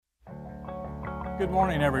Good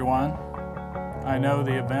morning, everyone. I know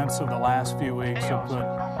the events of the last few weeks have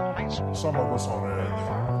put Some of us on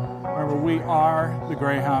edge. Remember, we are the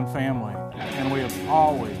Greyhound family, and we have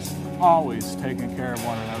always taken care of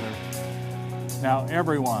one another. Now,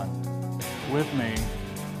 everyone, with me,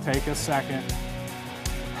 take a second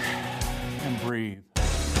and breathe.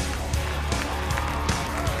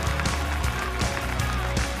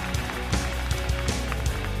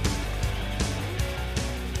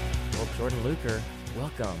 Well, Jordan Luker,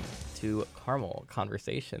 welcome to Carmel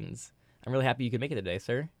Conversations. I'm really happy you could make it today,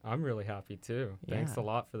 sir. I'm really happy too. Thanks Yeah. a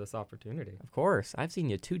lot for this opportunity. Of course. I've seen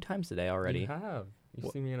you 2 times today already. You have.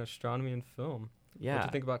 You've seen me in astronomy and film. Yeah. What do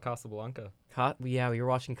you think about Casablanca? We were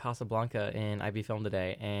watching Casablanca in IB Film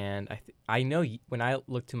today, and I know when I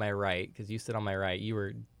looked to my right, because you sit on my right, you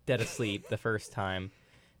were dead asleep the first time.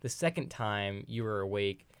 The second time you were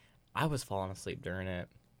awake, I was falling asleep during it.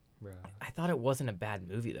 Bruh. I thought it wasn't a bad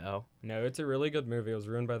movie, though. No, it's a really good movie. It was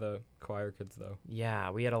ruined by the choir kids, though.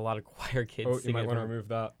 Yeah, we had a lot of choir kids Oh, you singing. might want to remove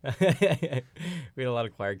that. We had a lot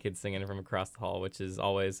of choir kids singing from across the hall, which is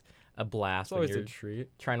always a blast. It's always when a you're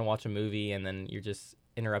treat. trying to watch a movie and then you're just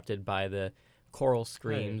interrupted by the choral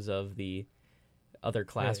screams of the other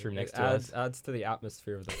classroom Hey, next it to us. adds to the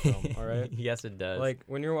atmosphere of the film, all right? Yes, it does. Like,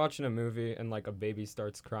 when you're watching a movie and, like, a baby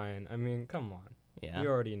starts crying, I mean, come on. yeah. You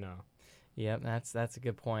already know. Yep, that's a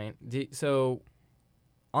good point. So,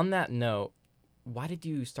 on that note, why did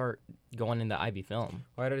you start going into IB Film?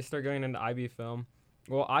 Why did I start going into IB Film?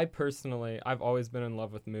 Well, I've always been in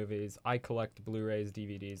love with movies. I collect Blu-rays,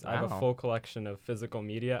 DVDs. I have a Wow. full collection of physical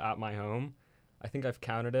media at my home. I think I've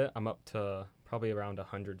counted it. I'm up to probably around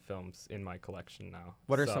 100 films in my collection now.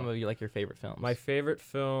 What are So, some of your favorite films? my favorite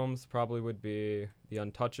films probably would be The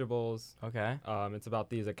Untouchables. Okay. It's about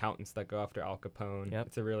these accountants that go after Al Capone. Yep.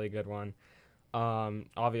 It's a really good one.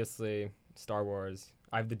 Obviously, Star Wars.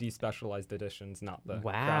 I have the despecialized editions, not the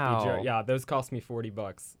crappy Wow. Yeah, those cost me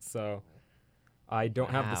 $40, so I don't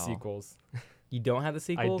have the Wow. sequels. You don't have the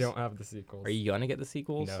sequels? I don't have the sequels. Are you gonna get the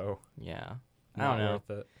sequels? No, Yeah. I not don't know. worth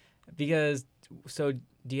it. Because do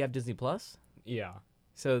you have Disney Plus? Yeah,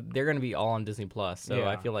 So they're gonna be all on Disney Plus. So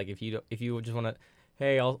I Yeah. feel like if you just want to,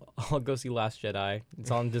 hey, I'll go see Last Jedi.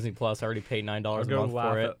 It's on Disney Plus. I already paid $9 a month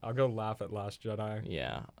for it. I'll go laugh at Last Jedi.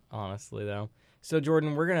 Yeah, honestly though. So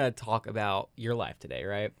Jordan, we're gonna talk about your life today,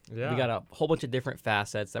 right? Yeah. We got a whole bunch of different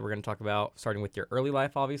facets that we're gonna talk about, starting with your early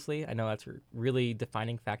life. Obviously, I know that's a really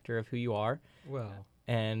defining factor of who you are, Well,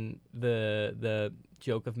 and the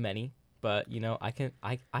joke of many. But I can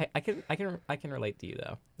relate to you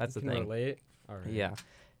though. That's the can thing. relate. All right. Yeah.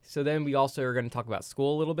 So then we also are going to talk about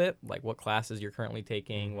school a little bit, like what classes you're currently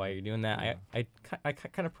taking, why you're doing that. Yeah. I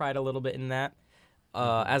kind of pride a little bit in that.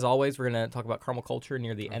 As always, we're going to talk about Carmel culture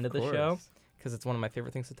near the end of the show course. because it's one of my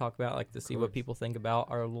favorite things to talk about, like to see what course. people think about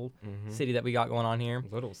our little Mhm. city that we got going on here.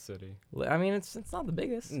 Little city. I mean, it's not the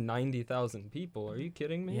biggest. 90,000 people. Are you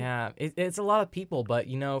kidding me? Yeah, it's a lot of people, but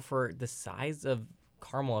for the size of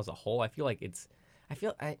Carmel as a whole, I feel like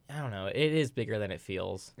I don't know, it is bigger than it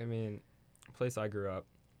feels. I mean, place I grew up.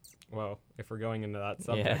 Well, if we're going into that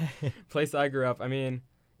subject, Yeah. place I grew up. I mean,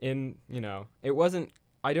 it wasn't.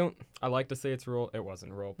 I like to say it's rural. It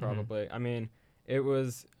wasn't rural, probably. I mean, it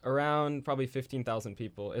was around probably 15,000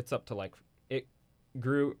 people. It's up to it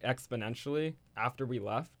grew exponentially after we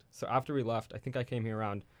left. So after we left, I think I came here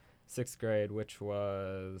around 6th grade, which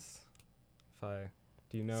was,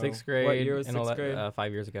 do you know? 6th grade. What year was and 6th grade?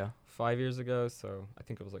 5 years ago. 5 years ago, so I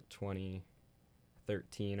think it was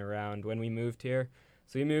 2013 around when we moved here.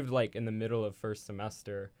 So we moved in the middle of first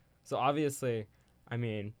semester. So obviously, I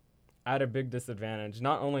mean, at a big disadvantage,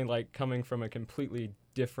 not only coming from a completely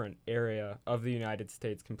different area of the United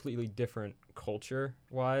States, completely different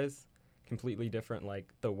culture-wise, completely different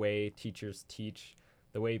the way teachers teach,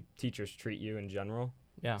 the way teachers treat you in general.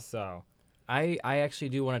 Yeah. So I actually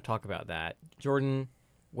do want to talk about that. Jordan,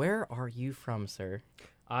 where are you from, sir?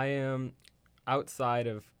 I am outside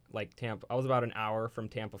of Tampa. I was about an hour from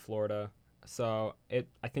Tampa, Florida. So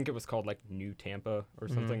I think it was called New Tampa or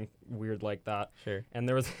something weird like that. Sure. And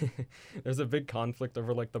there's a big conflict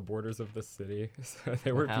over the borders of the city. So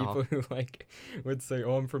there were Wow. people who would say,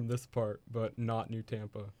 "Oh, I'm from this part," but not New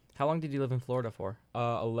Tampa. How long did you live in Florida for?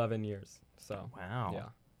 11 years. So Wow. yeah.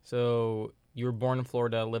 So you were born in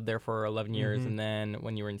Florida, lived there for 11 years, Mhm. and then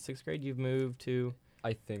when you were in 6th grade, you've moved to...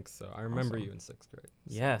 I think so. I remember Awesome. you in 6th grade.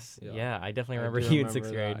 So, Yes. Yeah, I definitely I remember do you in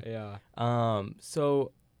 6th remember grade. that, Yeah.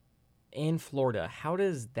 So in Florida, how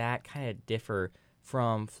does that kind of differ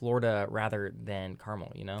from Florida rather than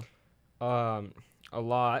Carmel, A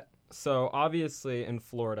lot. So obviously in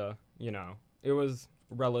Florida, it was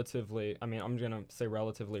relatively, I'm going to say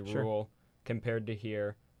relatively Sure. rural compared to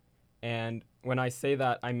here. And when I say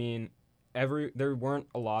that, I mean there weren't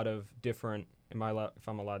a lot of different, if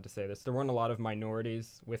I'm allowed to say this, there weren't a lot of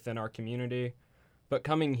minorities within our community. But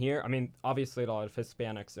coming here, I mean, obviously a lot of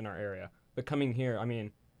Hispanics in our area. But coming here, I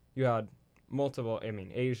mean, you had multiple, I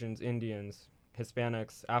mean, Asians, Indians,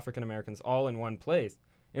 Hispanics, African Americans, all in one place.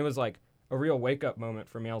 It was like a real wake-up moment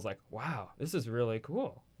for me. I was like, wow, this is really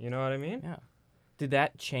cool. You know what I mean? Yeah. Did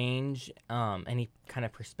that change any kind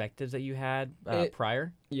of perspectives that you had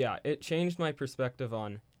prior? Yeah, it changed my perspective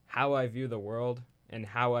on how I view the world and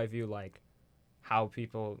how I view, like, how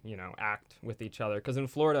people, you know, act with each other. Because in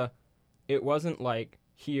Florida, it wasn't like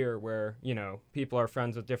here where, you know, people are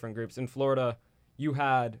friends with different groups. In Florida, you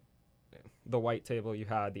had the white table, you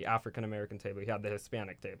had the African American table, you had the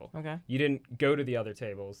Hispanic table. Okay. You didn't go to the other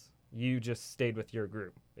tables. You just stayed with your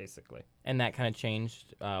group, basically. And that kind of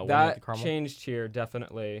changed when you went to That Carmel? changed here,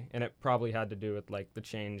 definitely. And it probably had to do with, like, the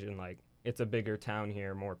change in, like, it's a bigger town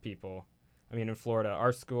here, more people. I mean, in Florida,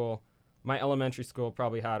 our school, my elementary school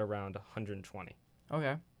probably had around 120.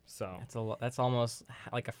 Okay. So That's almost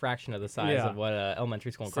like a fraction of the size Yeah. of what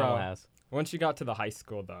elementary school in Carmel has. once you got to the high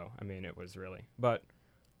school, though, I mean, it was really. But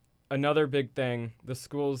another big thing, the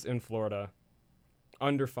schools in Florida,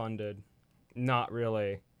 underfunded, not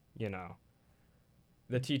really, you know,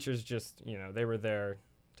 the teachers just, you know, they were there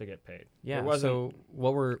to get paid. Yeah. It wasn't, So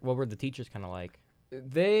what were the teachers kind of like?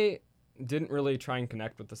 they didn't really try and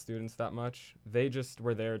connect with the students that much. They just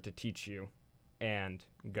were there to teach you and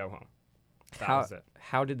go home. That was it.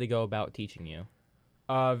 How did they go about teaching you?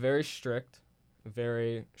 Very strict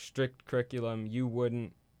curriculum. You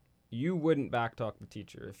wouldn't backtalk the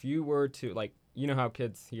teacher. If you were to, like, you know how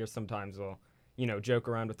kids here sometimes will, you know, joke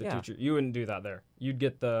around with the Yeah. teacher. You wouldn't do that there. You'd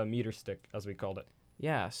get the meter stick, as we called it.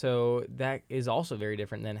 Yeah, so that is also very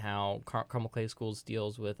different than how Carmel Clay Schools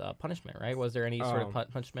deals with punishment, right? Was there any sort of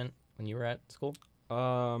punishment when you were at school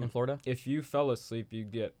in Florida? If you fell asleep,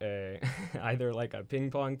 you'd get a either like a ping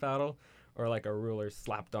pong paddle or like a ruler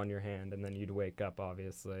slapped on your hand, and then you'd wake up,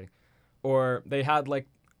 obviously. Or they had like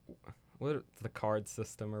the card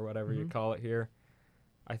system or whatever you call it here.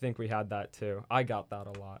 I think we had that too. I got that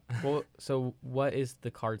a lot. Well, so what is the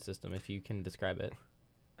card system, if you can describe it?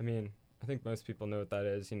 I mean, I think most people know what that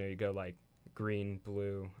is. You know, you go like green,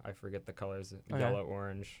 blue, I forget the colors, Okay. yellow,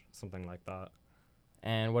 orange, something like that.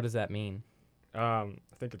 And what does that mean? I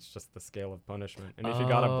think it's just the scale of punishment. And if you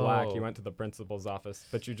got a black, Oh. you went to the principal's office,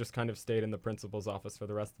 but you just kind of stayed in the principal's office for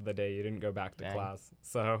the rest of the day. You didn't go back to Dang. class.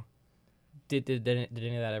 So, Did any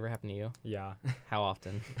of that ever happen to you? yeah, How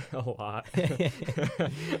often? a lot.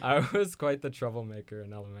 I was quite the troublemaker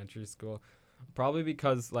in elementary school. Probably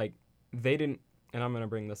because, like, they didn't, and I'm going to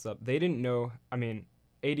bring this up, they didn't know, I mean,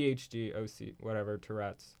 ADHD, OC, whatever,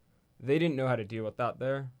 Tourette's, they didn't know how to deal with that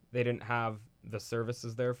there. They didn't have the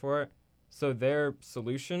services there for it. So their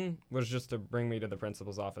solution was just to bring me to the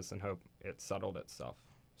principal's office and hope it settled itself.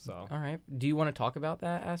 So, All right. Do you want to talk about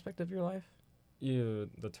that aspect of your life?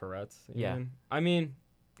 the Tourette's, you Yeah. mean? I mean,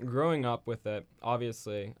 growing up with it,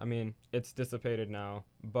 obviously, I mean, it's dissipated now,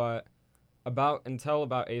 but until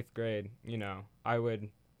about 8th grade, you know, I would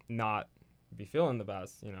not be feeling the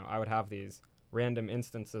best. You know, I would have these random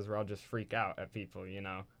instances where I'll just freak out at people, you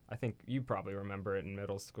know. I think you probably remember it in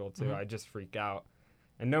middle school too. Mhm. I'd just freak out.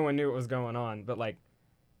 And no one knew what was going on. But, like,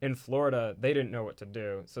 in Florida, they didn't know what to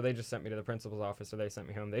do. So they just sent me to the principal's office or they sent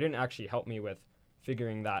me home. They didn't actually help me with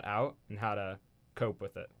figuring that out and how to cope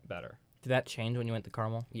with it better. Did that change when you went to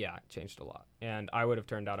Carmel? Yeah, it changed a lot. And I would have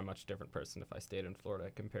turned out a much different person if I stayed in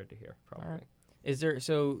Florida compared to here, probably. Alright.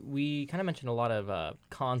 So we kind of mentioned a lot of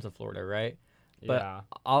cons of Florida, right? But Yeah.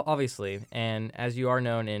 Obviously, and as you are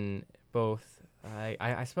known in both,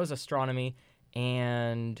 I suppose, astronomy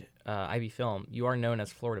and IB film, you are known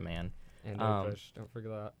as Florida Man. And Um, Oakfish, don't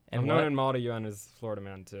forget that. and I'm known what? in Malta UN as Florida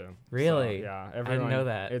Man too. Really? So, yeah, didn't everyone. know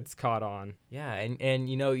that. It's caught on. Yeah, and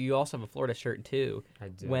you know, you also have a Florida shirt too. I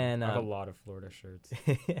do. When, I have a um, lot of Florida shirts.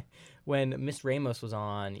 When Miss Ramos was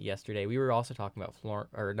on yesterday, we were also talking about Florida,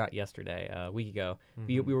 or not yesterday, a week ago.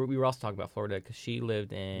 We were also talking about Florida because she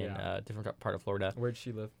lived in Yeah. a different part of Florida. Where'd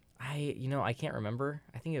she live? I can't remember.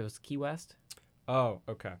 I think it was Key West. Oh,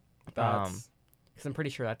 okay. That's Because I'm pretty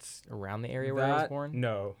sure that's around the area where I was born.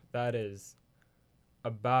 No, that is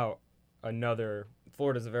about another.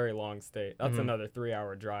 Florida's a very long state. That's Mhm. another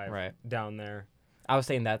 3-hour drive Right. down there. I was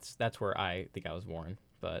saying that's where I think I was born.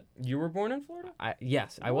 But You were born in Florida?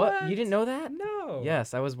 yes, I was. What? You didn't know that? No.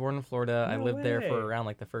 Yes, I was born in Florida. I No lived there for way. around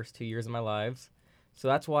like the first 2 years of my lives. So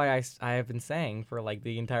that's why I have been saying for like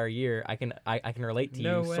the entire year I can relate to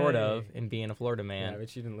No you sort of way. in being a Florida man. Yeah,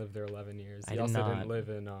 but you didn't live there 11 years. I You did also not. didn't live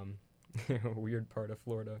in a weird part of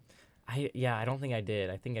Florida. I don't think I did.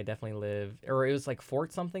 I think I definitely lived, or it was like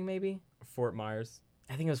Fort something maybe. Fort Myers.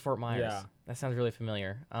 I think it was Fort Myers. Yeah. That sounds really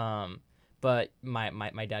familiar. But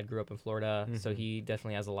my dad grew up in Florida, so he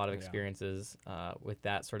definitely has a lot of experiences with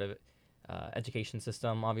that sort of education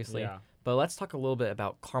system, obviously. Yeah. But let's talk a little bit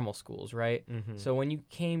about Carmel schools, right? Mm-hmm. So when you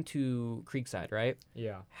came to Creekside, right?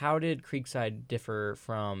 Yeah. How did Creekside differ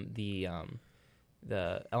from the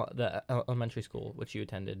elementary school which you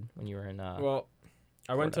attended when you were in? Well,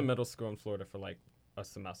 I went to Florida. middle school in Florida for like a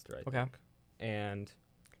semester, I Okay. think.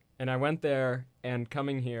 And I went there, and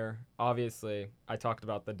coming here, obviously, I talked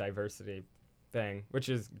about the diversity thing, which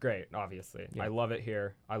is great, obviously. Yeah. I love it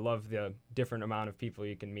here. I love the different amount of people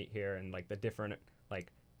you can meet here and like the different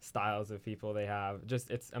like styles of people they have.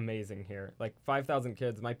 Just it's amazing here. Like 5,000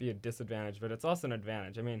 kids might be a disadvantage, but it's also an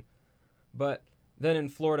advantage. I mean, but then in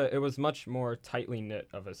Florida, it was much more tightly knit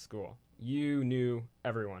of a school. You knew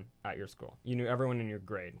everyone at your school. You knew everyone in your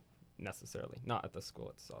grade, necessarily. Not at the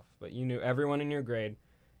school itself, but you knew everyone in your grade.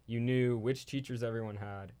 You knew which teachers everyone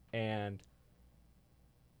had, and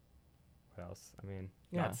what else? I mean,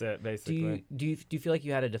 Yeah. that's it, do basically. you feel like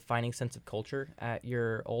you had a defining sense of culture at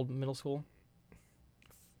your old middle school?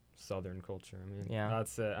 Southern culture, I mean, Yeah.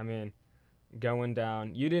 that's it. I mean, going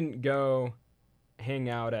down, you didn't go hang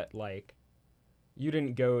out at, like, you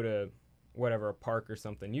didn't go to, whatever, a park or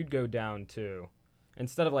something. You'd go down to,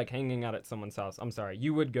 instead of, like, hanging out at someone's house, I'm sorry,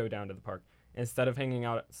 you would go down to the park. Instead of hanging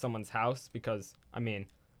out at someone's house, because, I mean,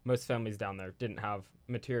 most families down there didn't have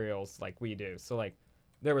materials like we do. So, like,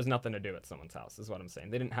 there was nothing to do at someone's house, is what I'm saying.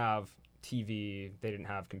 They didn't have TV, they didn't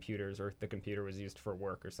have computers, or the computer was used for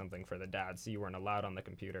work or something for the dad, so you weren't allowed on the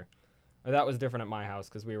computer. Or that was different at my house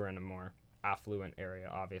because we were in a more affluent area,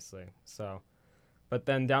 obviously. So, but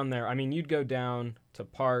then down there, I mean, you'd go down to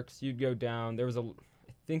parks, you'd go down,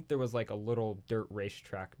 I think there was like a little dirt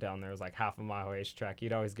racetrack down there. It was like half a mile racetrack.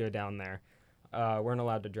 You'd always go down there. Weren't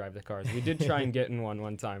allowed to drive the cars. We did try and get in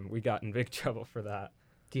one time. We got in big trouble for that.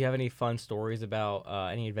 Do you have any fun stories about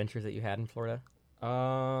any adventures that you had in Florida?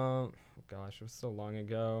 Gosh, it was so long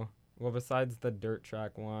ago. Well, besides the dirt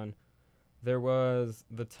track one, there was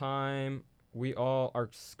the time our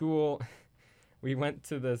school, we went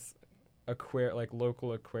to this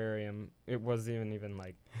local aquarium. It wasn't even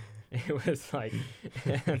like, it was like,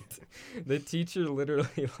 and the teacher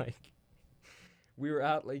literally like, we were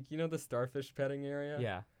at like, the starfish petting area?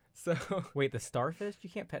 Yeah. So Wait, the starfish? You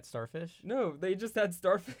can't pet starfish? no, they just had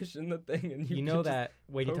starfish in the thing, and You know could just that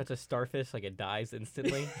when you poke- touch a starfish, like it dies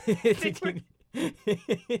instantly?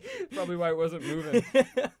 probably why it wasn't moving.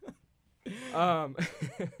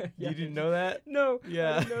 You didn't know that? No,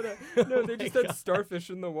 Yeah. I didn't know that. No, Oh they my just had God. starfish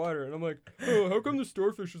in the water, and I'm like, oh, how come the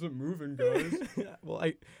starfish isn't moving, guys? Well,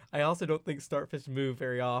 I also don't think starfish move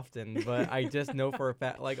very often, but I just know for a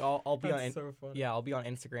fact, like I'll be That's on so funny. yeah, I'll be on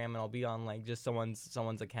Instagram and I'll be on like just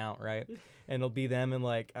someone's account, right? And it'll be them in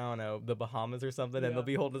like, I don't know, the Bahamas or something, and Yeah. they'll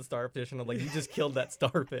be holding a starfish and I'm like, you just killed that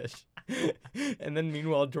starfish. And then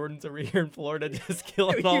meanwhile Jordan's over here in Florida just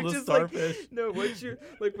killing all You the just, like, starfish. No,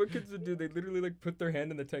 what kids would do? They literally like put their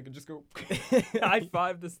hand in the tank and just go high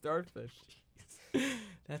five the starfish.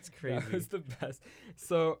 That's crazy. That was the best.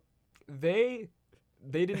 So they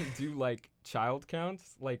didn't do like child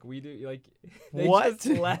counts like we do. Like they What?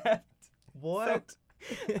 just left. What?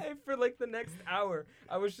 So, for like the next hour,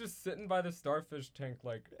 I was just sitting by the starfish tank,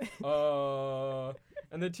 like,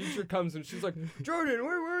 and the teacher comes and she's like, Jordan,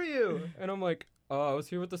 where were you? And I'm like, I was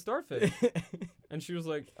here with the starfish. And she was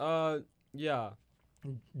like, yeah.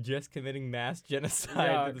 Just committing mass genocide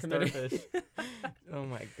Yeah, to the committing- starfish. Oh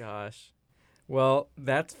my gosh. Well,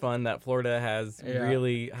 that's fun that Florida has Yeah.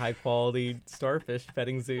 really high quality starfish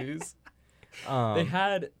petting zoos.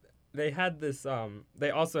 They had this. They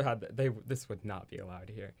also had. This would not be allowed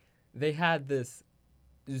here. They had this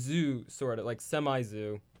zoo, sort of like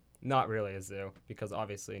semi-zoo, not really a zoo because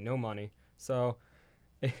obviously no money. So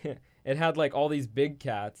it had like all these big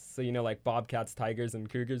cats. So like bobcats, tigers, and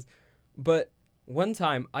cougars. But one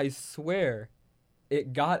time, I swear,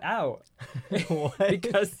 it got out What?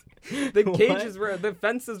 because the What? the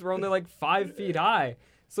fences were only like 5 feet high.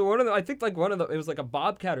 So it was like a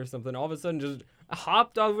bobcat or something. All of a sudden, just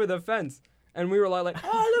hopped over the fence, and we were like,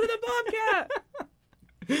 "Oh, look at the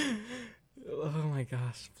bobcat!" Oh my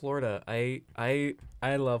gosh, Florida. I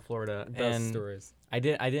love Florida. Best and stories. I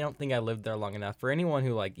don't think I lived there long enough. For anyone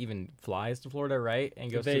who like even flies to Florida, right?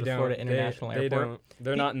 And goes They to the don't. Florida International they Airport. don't.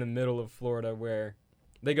 They're not in the middle of Florida where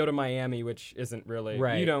they go to Miami, which isn't really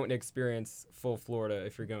Right. You don't experience full Florida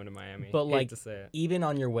if you're going to Miami. But, Hate like, to say it. even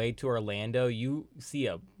on your way to Orlando, you see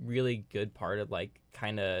a really good part of like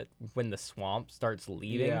kind of when the swamp starts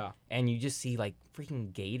leaving, Yeah. and you just see like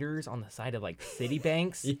freaking gators on the side of like city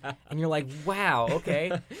banks, Yeah. and you're like, wow,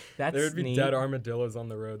 okay, that's There would be neat. dead armadillos on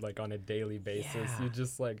the road like on a daily basis. Yeah. You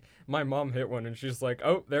just like my mom hit one and she's like,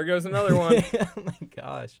 oh, there goes another one. Oh my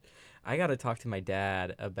gosh, I got to talk to my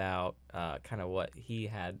dad about kind of what he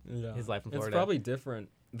had Yeah. his life in Florida. It's probably different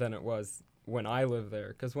than it was when I lived there,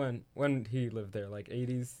 because when he lived there, like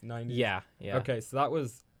 80s, 90s. yeah. Okay, so that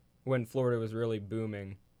was when Florida was really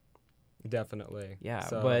booming. Definitely. Yeah,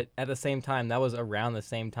 So, but at the same time, that was around the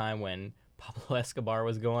same time when Pablo Escobar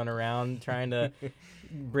was going around trying to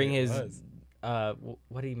bring It his was.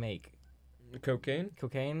 what did he make? Cocaine.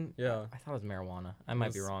 Cocaine? Yeah. I thought it was marijuana. I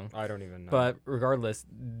might be wrong. I don't even know. But regardless,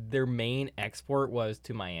 their main export was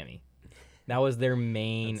to Miami. That was their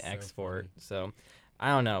main That's so export. So, I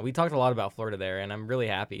don't know. We talked a lot about Florida there, and I'm really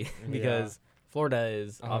happy because Florida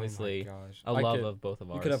is Oh my obviously gosh. a love of both of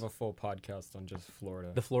ours. You could have a full podcast on just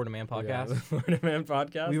Florida. The Florida Man Yeah, podcast. the Florida Man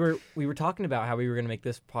podcast. We were talking about how we were going to make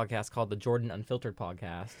this podcast called the Jordan Unfiltered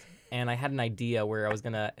podcast, and I had an idea where I was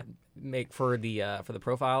going to make for the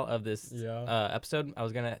profile of this episode. I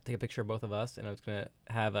was going to take a picture of both of us, and I was going to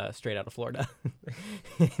have straight out of Florida.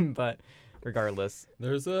 But regardless,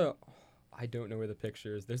 I don't know where the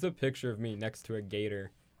picture is. There's a picture of me next to a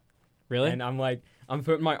gator, really, and I'm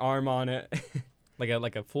putting my arm on it.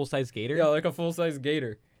 like a full size gator. Yeah, like a full size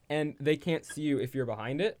gator, and they can't see you if you're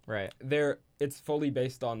behind it. Right. It's fully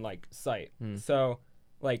based on like sight. So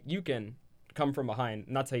like you can come from behind,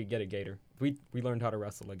 and that's how you get a gator. We learned how to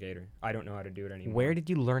wrestle a gator. I don't know how to do it anymore. Where did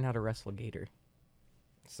you learn how to wrestle a gator?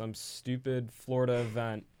 Some stupid Florida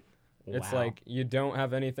event. It's Wow. like you don't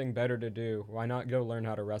have anything better to do. Why not go learn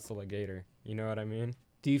how to wrestle a gator? You know what I mean?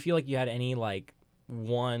 Do you feel like you had any like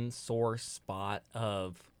one sore spot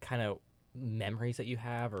of kind of memories that you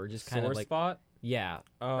have, or just kind Sore of like spot? yeah,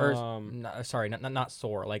 sorry, not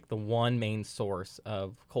sore, like the one main source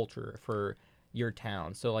of culture for your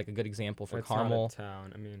town. So like a good example for It's Carmel. not a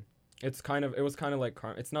town. I mean, it was kind of like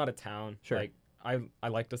it's not a town. Sure. Like I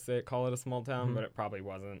like to call it a small town, but it probably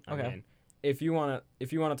wasn't. Okay. I mean, if you wanna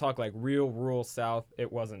talk like real rural South,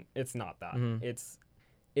 it's not that.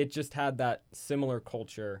 It just had that similar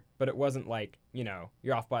culture, but it wasn't like,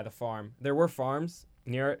 you're off by the farm. There were farms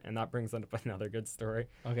near it, and that brings up another good story.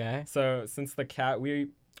 Okay. So since we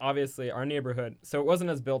obviously our neighborhood, so it wasn't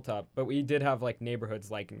as built up, but we did have like neighborhoods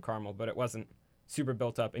like in Carmel, but it wasn't super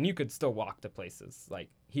built up, and you could still walk to places. Like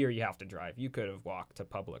here you have to drive. You could have walked to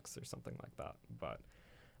Publix or something like that.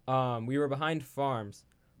 But we were behind farms,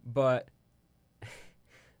 but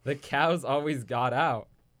the cows always got out.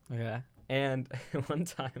 Okay. And one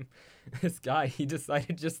time, this guy, he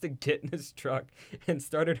decided just to get in his truck and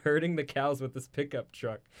started herding the cows with this pickup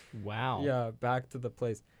truck. Wow. Yeah, back to the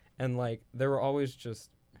place. And, like, they were always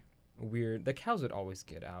just weird. The cows would always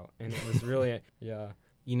get out. And it was really, yeah.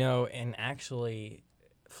 And actually,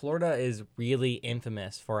 Florida is really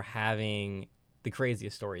infamous for having the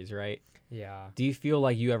craziest stories, right? Yeah. Do you feel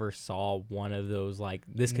like you ever saw one of those, like,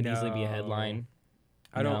 this could easily be a headline?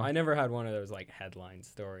 I never had one of those, like, headline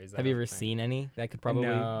stories. Have you ever seen any that could probably?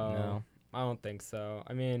 No. I don't think so.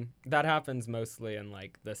 I mean, that happens mostly in,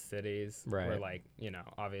 like, the cities. Right. Where, like,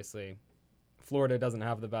 obviously Florida doesn't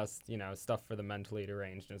have the best, stuff for the mentally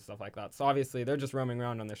deranged and stuff like that. So, obviously, they're just roaming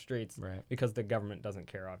around on the streets. Right. Because the government doesn't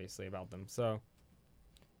care, obviously, about them. So.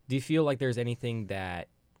 Do you feel like there's anything that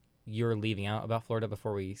you're leaving out about Florida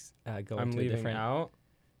before we go I'm into a leaving different, out?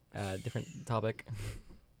 different topic?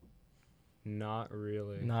 Not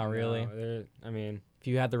really. Not really? No, I mean, If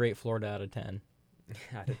you had to rate Florida out of 10.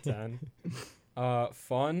 out of 10.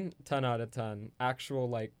 Fun, 10 out of 10. Actual,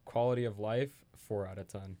 like, quality of life, 4 out of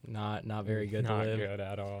 10. Not very good Not to live. good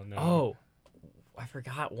at all, no. Oh, I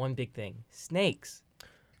forgot one big thing. Snakes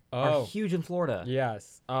are huge in Florida.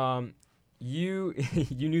 Yes. You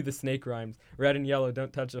knew the snake rhymes. Red and yellow,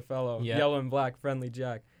 don't touch a fellow. Yeah. Yellow and black, friendly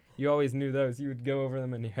Jack. You always knew those. You would go over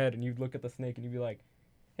them in your head, and you'd look at the snake, and you'd be like,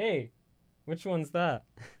 hey, which one's that?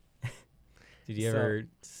 Did you ever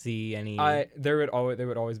see any? There would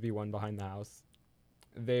always be one behind the house.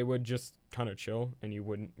 They would just kind of chill, and you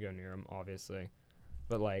wouldn't go near them, obviously.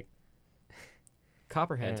 But, like,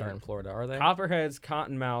 Copperheads aren't in Florida, are they? Copperheads,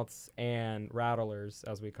 cottonmouths, and rattlers,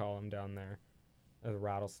 as we call them down there.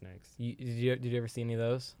 Rattlesnakes. Did you ever see any of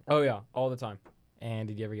those? Oh, yeah, all the time. And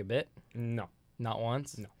did you ever get bit? No. Not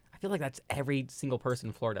once? No. I feel like that's every single person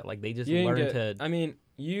in Florida. Like, they just You learn didn't to...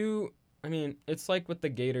 I mean, it's like with the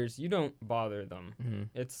gators, you don't bother them. Mhm.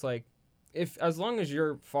 It's like, if as long as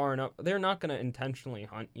you're far enough, they're not gonna intentionally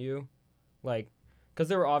hunt you, like, because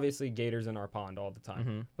there were obviously gators in our pond all the time,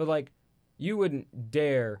 Mm-hmm. but like, you wouldn't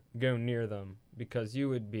dare go near them because you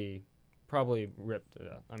would be probably ripped to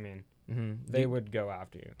death. I mean, Mm-hmm. they would go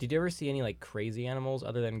after you. Did you ever see any like crazy animals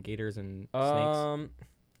other than gators and snakes?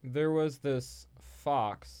 There was this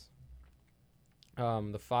fox.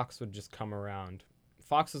 The fox would just come around.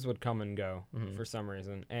 Foxes would come and go Mhm. for some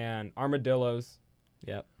reason, and armadillos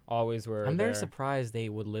Yep. always were. I'm very there. surprised they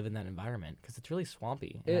would live in that environment because it's really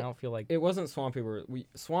swampy. And I don't feel like It wasn't swampy.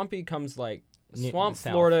 Swampy comes like Near swamp. the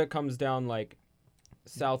south. Florida comes down like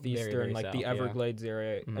southeastern, very like the south, yeah. Everglades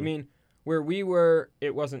area. I Mhm. mean, where we were,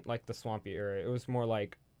 it wasn't like the swampy area. It was more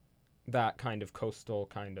like that kind of coastal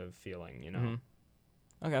kind of feeling, you know. Mhm.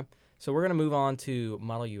 Okay. So we're gonna move on to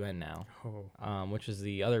Model UN now, Oh, which is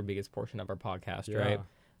the other biggest portion of our podcast, yeah. right?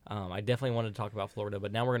 I definitely wanted to talk about Florida,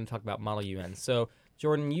 but now we're going to talk about Model UN. So,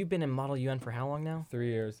 Jordan, you've been in Model UN for how long now? 3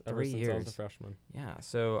 years. Ever 3 since I was a years. freshman. Yeah.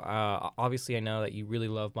 So, obviously, I know that you really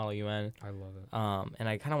love Model UN, I love it. and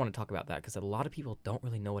I kind of want to talk about that because a lot of people don't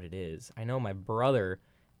really know what it is. I know my brother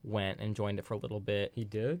went and joined it for a little bit. He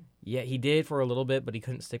did? Yeah, he did for a little bit, but he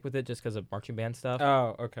couldn't stick with it just because of marching band stuff.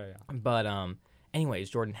 Oh, okay, yeah. But, anyways,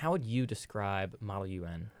 Jordan, how would you describe Model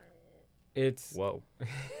UN? It's Whoa.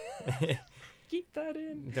 keep that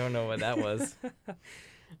in. Don't know what that was.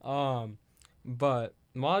 But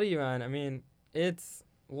Model UN, I mean, it's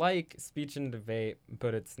like speech and debate,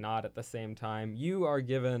 but it's not at the same time. You are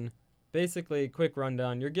given, basically, quick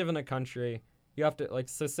rundown. You're given a country. You have to, like,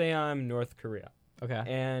 so say I'm North Korea, Okay.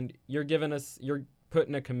 and you're given you're put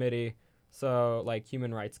in a committee, so like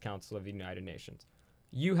Human Rights Council of the United Nations.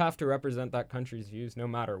 You have to represent that country's views no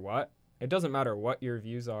matter what. It doesn't matter what your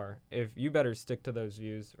views are. If you better stick to those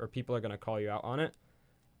views, or people are going to call you out on it.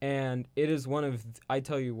 And it is I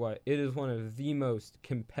tell you what, it is one of the most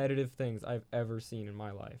competitive things I've ever seen in my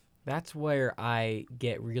life. That's where I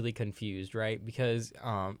get really confused, right? Because,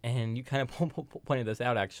 and you kind of pointed this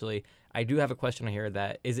out, actually. I do have a question here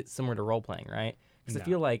that, is it similar to role playing, right? Because No.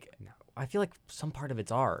 I feel like some part of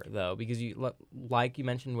it's are, though, because like you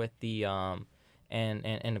mentioned with the, and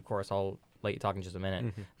of course, I'll let you talk in just a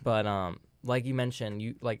minute, but, like you mentioned,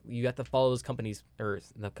 you have to follow those companies, or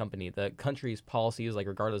the country's policies, like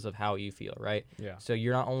regardless of how you feel, right? Yeah. So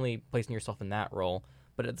you're not only placing yourself in that role,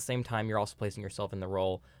 but at the same time, you're also placing yourself in the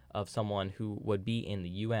role of someone who would be in the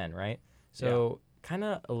UN, right? So kind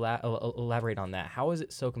of elaborate on that. How is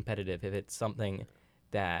it so competitive if it's something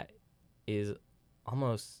that is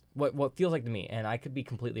almost what feels like to me, and I could be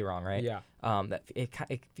completely wrong, right? Yeah. That it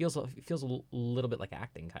feels a little bit like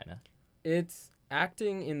acting, kind of. It's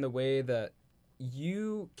acting in the way that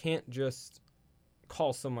you can't just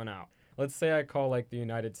call someone out. Let's say I call like the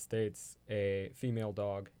United States a female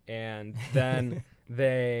dog, and then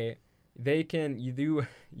you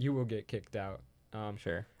will get kicked out.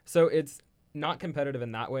 Sure. So it's not competitive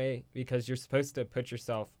in that way because you're supposed to put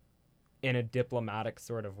yourself in a diplomatic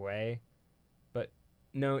sort of way. But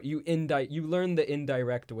no, you learn the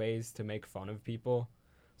indirect ways to make fun of people.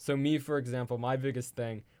 So me, for example, my biggest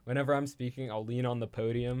thing, whenever I'm speaking, I'll lean on the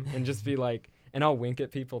podium and just be like, and I'll wink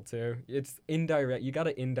at people too. It's indirect. You got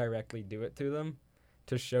to indirectly do it to them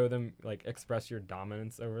to show them, like, express your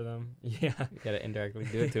dominance over them. Yeah. You gotta indirectly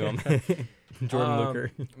do it to him. Jordan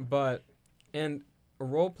Luker. But, and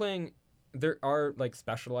role playing, there are like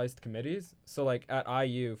specialized committees. So like at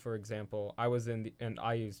IU, for example, I was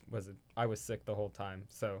I was sick the whole time.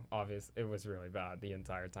 So obvious, it was really bad the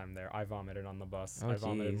entire time there. I vomited on the bus. Oh, I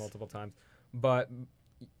vomited geez. multiple times. But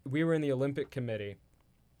we were in the Olympic committee.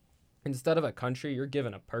 Instead of a country, you're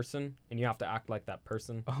given a person, and you have to act like that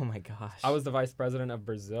person. Oh my gosh. I was the vice president of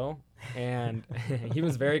Brazil, and he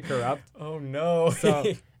was very corrupt. Oh no.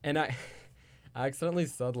 So, and I accidentally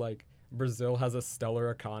said, like, Brazil has a stellar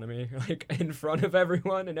economy, like, in front of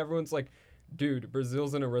everyone, and everyone's like, dude,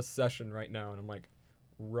 Brazil's in a recession right now. And I'm like,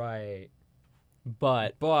 right.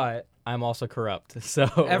 but But I'm also corrupt. So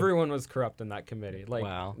everyone was corrupt in that committee. Like,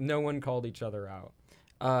 Wow. no one called each other out.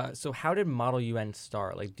 So how did Model UN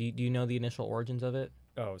start? Like, do you know the initial origins of it?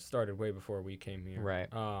 Oh, it started way before we came here. Right.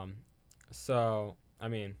 So, I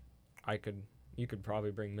mean, you could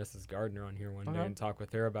probably bring Mrs. Gardner on here one day Okay. and talk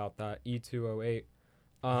with her about that, E208.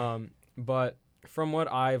 But from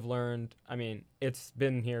what I've learned, I mean, it's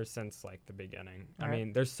been here since, like, the beginning. I Alright.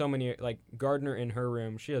 mean, there's so many, like, Gardner in her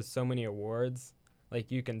room, she has so many awards.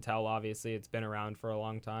 Like, you can tell, obviously, it's been around for a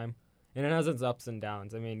long time. And it has its ups and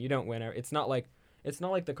downs. I mean, you don't win. It's not like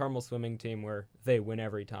the Carmel swimming team where they win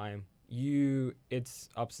every time. It's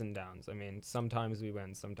ups and downs. I mean, sometimes we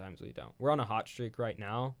win, sometimes we don't. We're on a hot streak right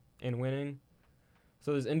now in winning.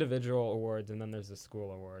 So there's individual awards, and then there's the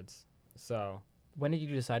school awards. So When did you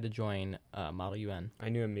decide to join Model UN? I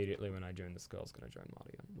knew immediately when I joined the school I was going to join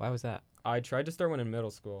Model UN. Why was that? I tried to start one in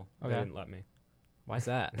middle school. Okay. They didn't let me. Why's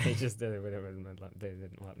that? They just did it. They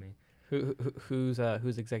didn't let me. Whose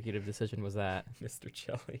executive decision was that? Mr.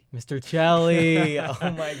 Chelly. Mr. Chelly.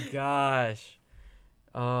 Oh my gosh.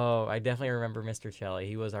 Oh, I definitely remember Mr. Chelly.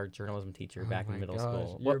 He was our journalism teacher back in middle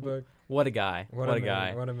school. Yearbook. What a guy. What a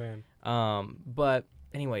guy. What a man. But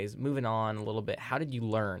anyways, moving on a little bit. How did you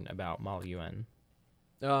learn about Model UN?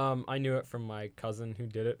 I knew it from my cousin who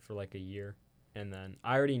did it for like a year, and then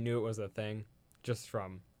I already knew it was a thing just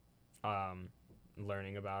from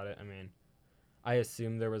learning about it. I mean, I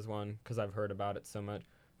assumed there was one because I've heard about it so much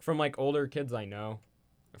from like older kids I know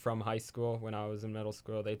from high school. When I was in middle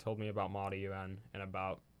school, they told me about Model UN and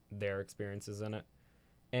about their experiences in it,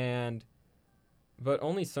 but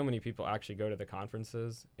only so many people actually go to the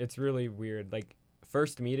conferences. It's really weird. Like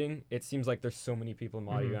first meeting, it seems like there's so many people in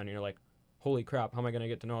Model UN, and you're like, holy crap, how am I going to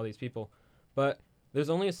get to know all these people? But there's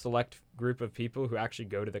only a select group of people who actually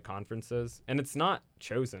go to the conferences, and it's not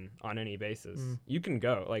chosen on any basis. You can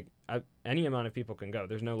go. Like, any amount of people can go.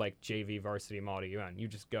 There's no, like, JV varsity Model UN. You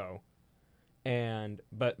just go.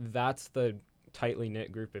 But that's the tightly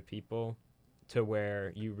knit group of people to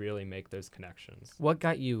where you really make those connections. What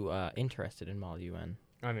got you interested in Model UN?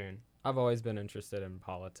 I mean, I've always been interested in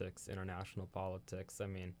politics, international politics. I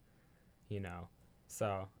mean, you know.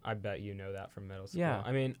 So I bet you know that from middle school. Yeah.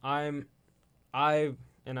 I mean, I've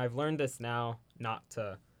learned this now not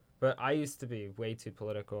to, but I used to be way too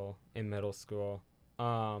political in middle school.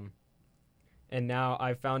 And now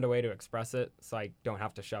I've found a way to express it so I don't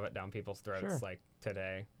have to shove it down people's throats like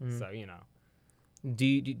today. So, you know. Do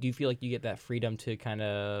you feel like you get that freedom to kind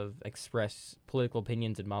of express political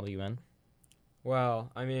opinions in Model UN? Well,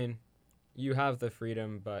 I mean, you have the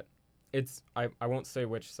freedom, but it's, I won't say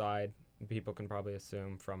which side. People can probably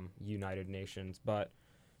assume from United Nations, but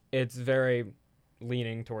it's very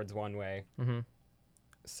leaning towards one way.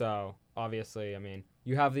 So obviously, I mean,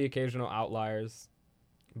 you have the occasional outliers,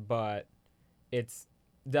 but it's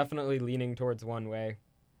definitely leaning towards one way,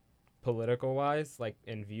 political wise, like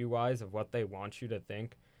in view wise of what they want you to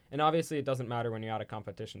think. And obviously, it doesn't matter when you're out of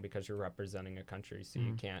competition because you're representing a country, so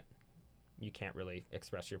you can't really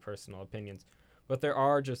express your personal opinions. But there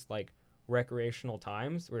are just like recreational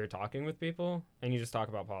times where you're talking with people and you just talk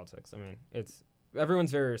about politics. I mean,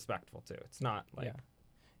 everyone's very respectful too. It's not like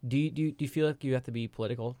Do you feel like you have to be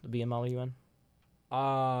political to be in Model UN?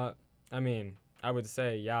 I mean, I would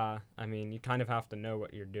say yeah. I mean, you kind of have to know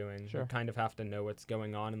what you're doing. Sure. You kind of have to know what's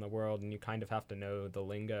going on in the world, and you kind of have to know the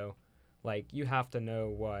lingo. Like you have to know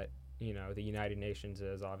what, you know, the United Nations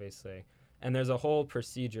is, obviously. And there's a whole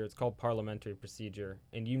procedure. It's called parliamentary procedure,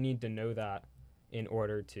 and you need to know that in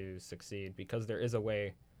order to succeed, because there is a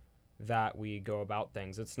way that we go about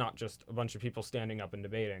things. It's not just a bunch of people standing up and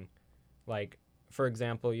debating. Like, for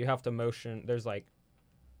example, you have to motion, there's like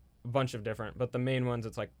a bunch of different, but the main ones,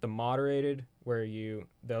 it's like the moderated, where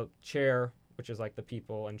the chair, which is like the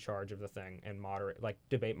people in charge of the thing, and moderate, like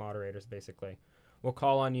debate moderators basically, will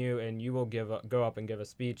call on you and you will go up and give a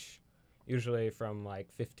speech, usually from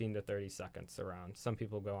like 15 to 30 seconds around. Some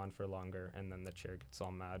people go on for longer and then the chair gets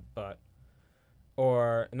all mad,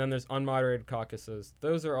 and then there's unmoderated caucuses.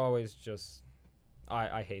 Those are always just,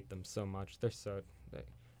 I hate them so much. They're so,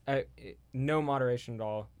 no moderation at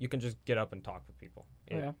all. You can just get up and talk with people.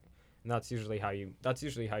 And that's usually how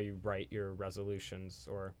you write your resolutions,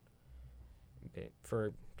 or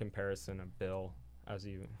for comparison, a bill.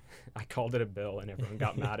 I called it a bill and everyone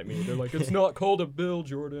got mad at me. They're like, it's not called a bill,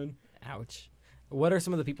 Jordan. Ouch. What are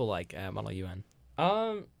some of the people like at Model UN?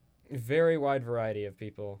 Very wide variety of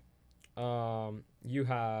people. You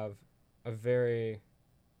have a very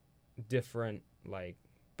different, like,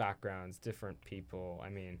 backgrounds, different people. I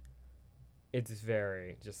mean, it's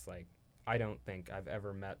very just, like, I don't think I've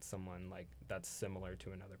ever met someone, like, that's similar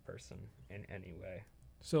to another person in any way.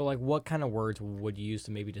 So, like, what kind of words would you use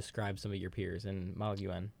to maybe describe some of your peers in Model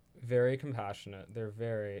UN? Very compassionate.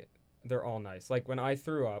 They're all nice. Like, when I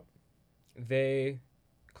threw up, they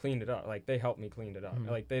cleaned it up. Like, they helped me clean it up.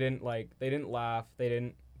 Like, they didn't laugh. They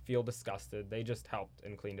didn't feel disgusted. They just helped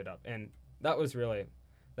and cleaned it up. And that was really,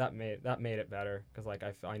 that made it better, because, like,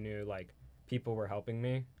 I knew, like, people were helping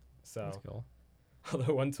me. So, That's cool.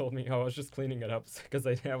 Although one told me, I was just cleaning it up because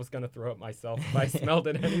I was going to throw up myself if I smelled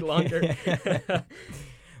it any longer.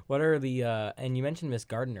 What are the, and you mentioned Miss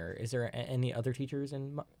Gardner. Is there any other teachers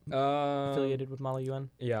affiliated with Model UN?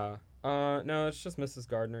 Yeah. No, it's just Mrs.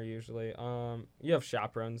 Gardner usually. You have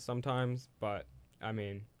chaperones sometimes, but, I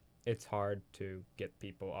mean, it's hard to get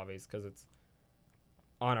people, obviously, because it's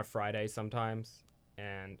on a Friday sometimes.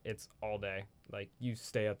 and it's all day. Like you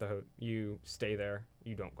stay at you stay there,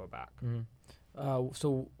 you don't go back.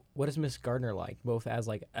 So what is Miss Gardner like, both as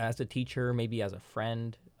a teacher, maybe as a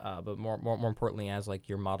friend, but more importantly as like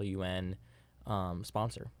your Model UN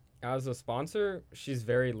sponsor? As a sponsor, she's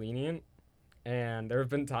very lenient, and there have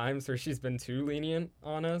been times where she's been too lenient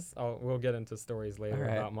on us. We'll get into stories later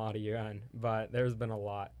about Model UN, but there's been a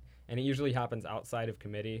lot, and it usually happens outside of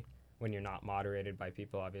committee when you're not moderated by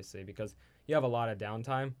people, obviously, because you have a lot of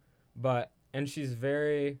downtime. And she's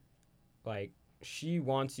very, like, she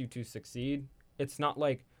wants you to succeed. It's not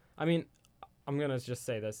like, I mean, I'm gonna just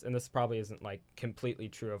say this, and this probably isn't like completely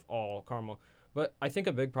true of all Carmel, but I think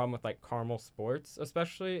a big problem with like Carmel sports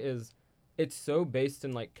especially is it's so based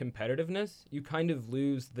in like competitiveness, you kind of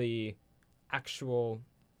lose the actual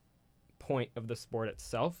point of the sport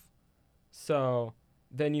itself. So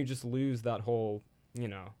then you just lose that whole,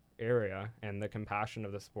 area and the compassion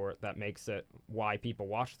of the sport that makes it why people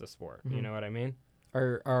watch the sport. You know what I mean?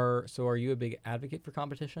 So are you a big advocate for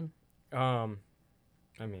competition? I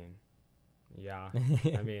mean, yeah.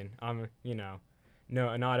 I mean,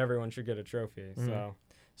 no, not everyone should get a trophy.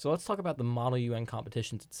 So let's talk about the Model UN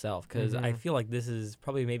competitions itself, because I feel like this is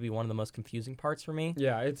probably maybe one of the most confusing parts for me.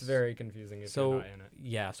 Yeah, it's very confusing if you're not in it.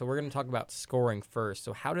 Yeah, so we're going to talk about scoring first.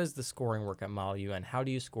 So how does the scoring work at Model UN? How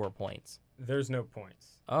do you score points? There's no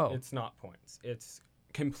points. Oh. It's not points. It's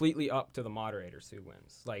completely up to the moderators who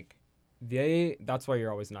wins. Like, that's why you're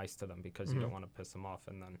always nice to them, because you don't want to piss them off,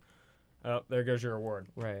 and then, there goes your award.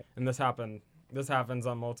 Right. And this happens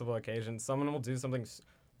on multiple occasions. Someone will do something,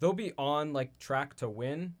 they'll be on, like, track to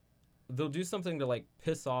win. They'll do something to, like,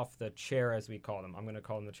 piss off the chair, as we call them. I'm going to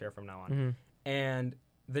call them the chair from now on. And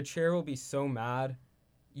the chair will be so mad,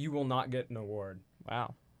 you will not get an award.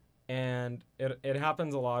 Wow. And it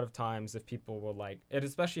happens a lot of times if people will, like, it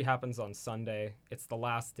especially happens on Sunday. It's the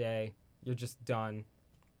last day. You're just done.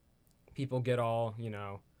 People get all,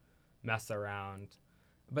 mess around.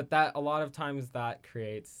 But a lot of times that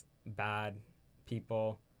creates bad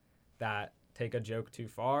people that take a joke too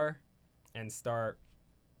far and start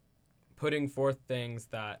putting forth things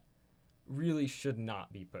that really should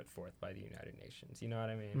not be put forth by the United Nations. You know what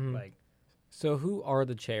I mean? Like, so who are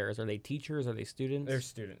the chairs? Are they teachers? Are they students? they're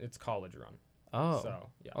students. It's college run. Oh. So,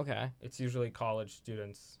 yeah. Okay. It's usually college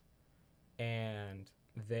students, and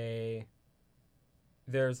there's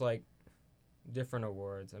like different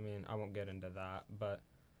awards. I mean, I won't get into that, but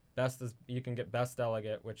you can get best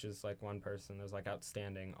delegate, which is like one person. There's like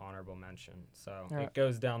outstanding, honorable mention. So it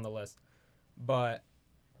goes down the list. But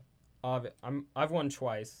I've won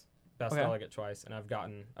twice, best delegate twice, and I've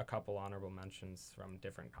gotten a couple honorable mentions from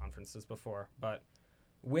different conferences before. But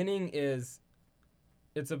winning it's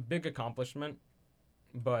a big accomplishment,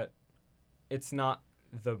 but it's not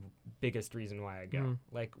the biggest reason why I go.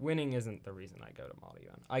 Like, winning isn't the reason I go to Model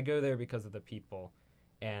UN. I go there because of the people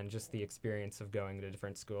and just the experience of going to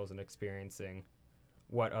different schools and experiencing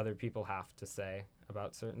what other people have to say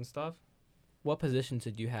about certain stuff. What positions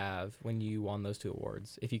did you have when you won those 2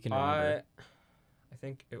 awards, if you can remember? I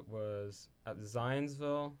think it was at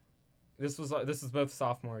Zionsville. This is both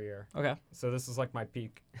sophomore year. Okay. So this was like my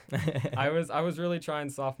peak. I was really trying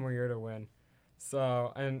sophomore year to win.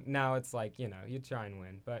 So, and now it's like, you try and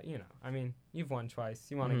win, but I mean, you've won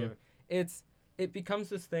twice. You want to give it becomes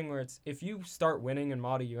this thing where if you start winning in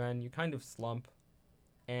Model UN, you kind of slump,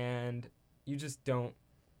 and you just don't.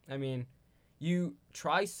 I mean, you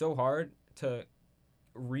try so hard to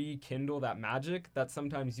rekindle that magic that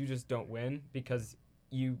sometimes you just don't win because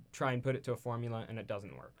you try and put it to a formula and it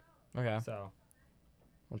doesn't work. Okay. So,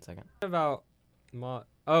 1 second. About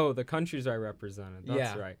the countries I represented.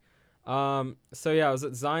 That's right. So yeah, I was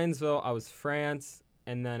at Zionsville. I was France,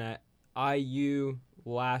 and then at IU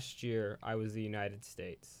last year, I was the United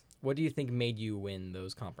States. What do you think made you win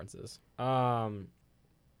those conferences?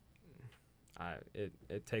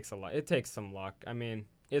 It takes a lot. It takes some luck. I mean,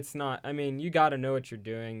 it's not. I mean, you got to know what you're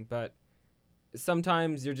doing, but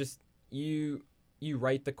sometimes you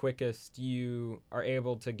write the quickest. You are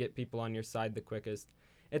able to get people on your side the quickest.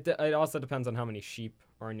 It also depends on how many sheep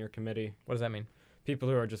are in your committee. What does that mean? People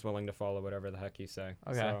who are just willing to follow whatever the heck you say.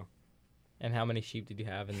 Okay. So, and how many sheep did you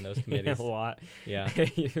have in those committees? A lot. Yeah.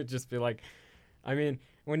 You'd just be like, I mean,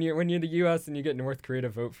 when you're the U.S. and you get North Korea to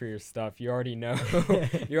vote for your stuff, you already know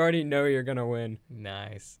you're gonna win.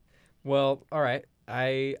 Nice. Well, all right.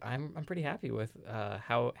 I'm pretty happy with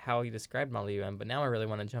how you described Model UN, but now I really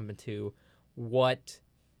want to jump into what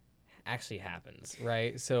actually happens,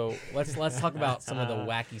 right? So let's talk about some of the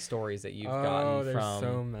wacky stories that you've gotten there's from.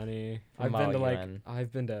 So many.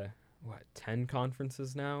 I've been to 10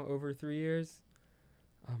 conferences now over 3 years.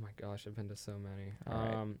 Oh my gosh, I've been to so many. All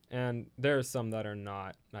right. And there's some that are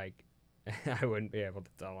not like I wouldn't be able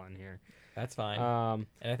to tell on here. That's fine. Um,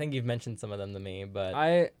 And I think you've mentioned some of them to me, but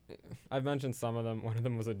I've mentioned some of them. One of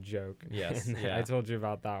them was a joke. Yes, and yeah. I told you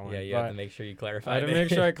about that one. yeah, you but have to make sure you clarify. I had to it. make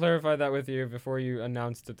sure I clarified that with you before you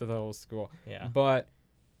announced it to the whole school. Yeah. But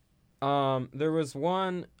there was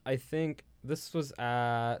one, I think this was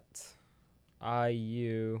at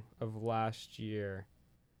IU of last year.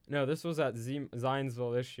 No, this was at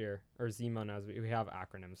Zionsville this year, or Zemun as we have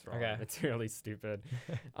acronyms for all of Okay. them. It's really stupid.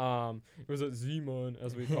 It was at Zemun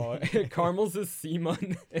as we call it. Carmel's is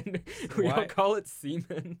Seamun, and we all What? call it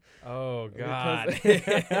Seaman. Oh because-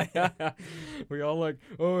 God. we all like,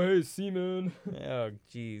 oh hey Seaman. Oh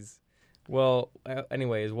jeez. Well,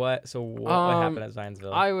 anyways, what what happened at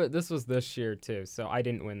Zionsville? This was this year too, so I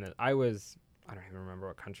didn't win it. I don't even remember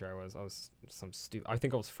what country I was. I was I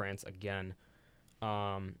think I was France again.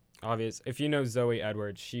 Obvious. If you know Zoe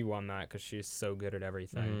Edwards, she won that because she's so good at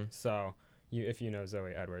everything. Mhm. So if you know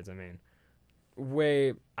Zoe Edwards, I mean,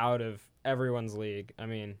 way out of everyone's league. I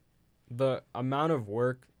mean, the amount of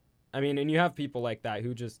work. I mean, and you have people like that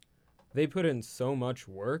who just they put in so much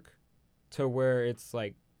work to where it's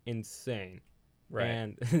like insane. Right.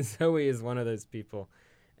 And Zoe is one of those people,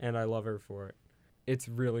 and I love her for it. It's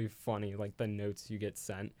really funny, like the notes you get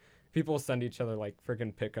sent. People send each other like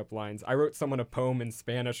freaking pickup lines. I wrote someone a poem in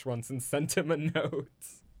Spanish once and sent him a note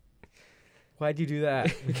Why'd you do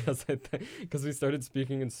that? because we started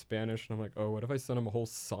speaking in Spanish, and I'm like, oh, what if I sent him a whole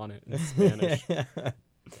sonnet in Spanish?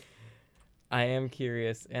 I am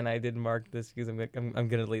curious, and I did mark this because I'm gonna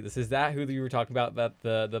delete this. Is that who you were talking about? That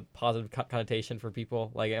the positive connotation for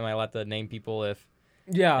people? Like, am I allowed to name people if?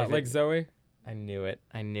 Yeah, If like it- Zoe. I knew it.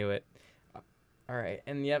 All right,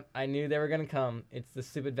 and yep, I knew they were gonna come. It's the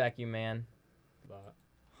stupid vacuum man.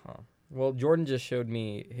 Huh. Well, Jordan just showed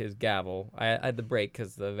me his gavel. I had to break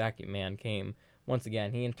because the vacuum man came. Once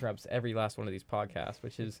again, he interrupts every last one of these podcasts,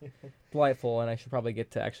 which is delightful, and I should probably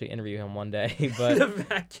get to actually interview him one day. The But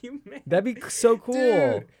vacuum man. that'd be so cool.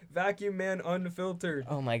 Dude, vacuum man unfiltered.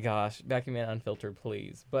 Oh my gosh, vacuum man unfiltered,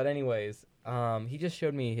 please. But anyways, he just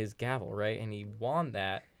showed me his gavel, right? And he won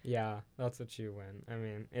that. Yeah, that's what you win. I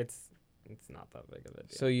mean, it's not that big of a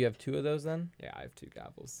deal. So you have two of those then? yeah, I have two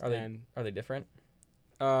gavels. Are they different?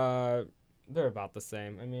 They're about the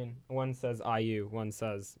same. I mean, one says IU, one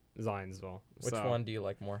says Zionsville. Which so, one do you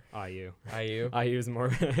like more? IU. IU? IU's more.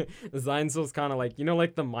 Zionsville's kind of like,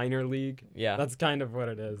 like the minor league. Yeah. That's kind of what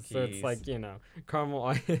it is. So it's Jeez. like, Carmel,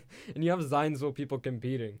 and you have Zionsville people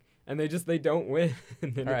competing, and they don't win,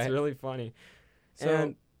 and then All it's right. really funny. So,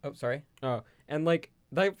 and oh, sorry. and like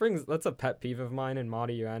that's a pet peeve of mine in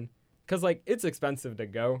Mod UN, because like it's expensive to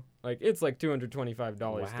go. Like it's like $225 to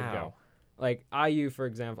go. Wow. Like IU, for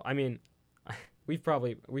example. I mean, we've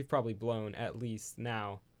probably blown at least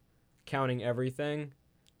now, counting everything.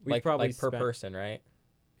 We've Like probably per spent, person, right?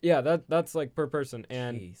 Yeah, that's like per person,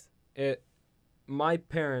 and Jeez. my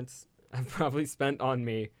parents have probably spent on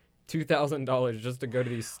me $2,000 just to go to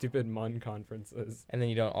these stupid MUN conferences. And then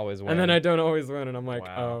you don't always win. And then I don't always win, and I'm like,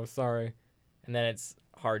 Wow. oh, sorry. And then it's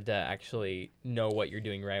hard to actually know what you're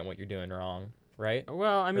doing right and what you're doing wrong, right?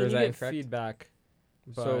 Well, I mean, is you that get incorrect? feedback.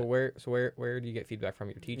 So But where do you get feedback from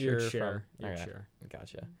your teacher? your chair. From? Your Okay, chair.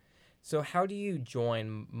 Gotcha. So how do you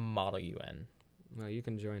join Model UN? Well, you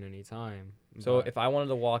can join anytime. So but if I wanted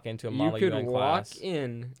to walk into a you Model could UN walk class,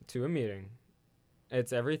 in to a meeting.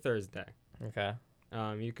 It's every Thursday. okay.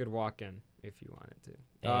 You could walk in if you wanted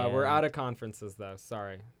to. We're And- out of conferences though.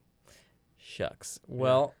 Sorry. Shucks.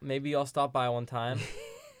 Well, maybe I'll stop by one time,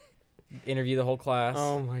 interview the whole class,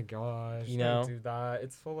 Oh my gosh. You don't know. do that.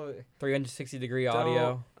 It's full of 360-degree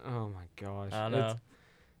audio. Oh my gosh. I don't know.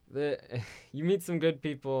 You meet some good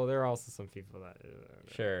people. There are also some people that.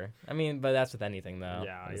 Sure. I mean, but that's with anything though.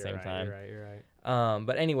 Yeah. At the You're same right, time. You're right.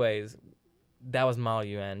 But anyways, that was Model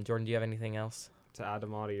UN. Jordan, do you have anything else? To add to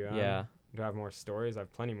Model UN. Yeah. Do I have more stories? I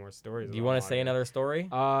have plenty more stories. Do you about want to Model say UN. another story?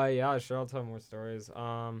 Yeah, sure. I'll tell more stories.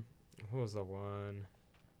 What was the one?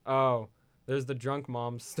 Oh, there's the drunk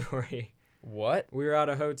mom story. What? We were at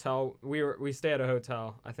a hotel. We stay at a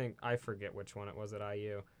hotel. I forget which one it was at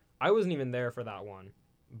IU. I wasn't even there for that one,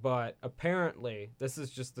 but apparently this is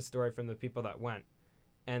just the story from the people that went,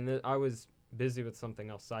 and I was busy with something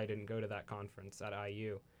else, so I didn't go to that conference at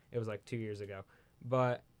IU. It was like 2 years ago,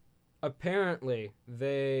 but apparently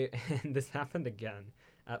and this happened again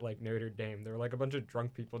at like Notre Dame. There were like a bunch of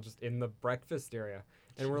drunk people just in the breakfast area,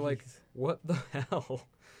 and we're like, Jeez. what the hell?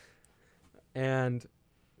 And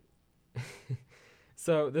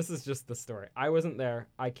so this is just the story. I wasn't there.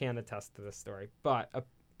 I can't attest to this story. But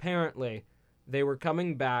apparently they were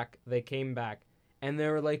coming back. They came back. and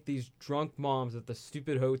there were like these drunk moms at the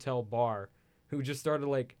stupid hotel bar who just started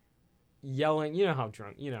like yelling. You know how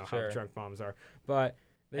drunk moms are, but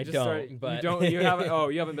they just started. But You haven't. Oh,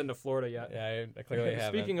 you haven't been to Florida yet. Yeah, I clearly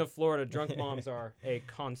haven't. Speaking of Florida, drunk moms are a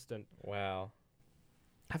constant. Wow.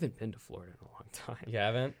 I haven't been to Florida in a long time. You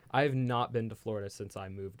haven't? I have not been to Florida since I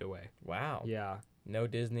moved away. Wow. Yeah. No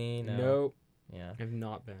Disney. No. Nope. Yeah. I've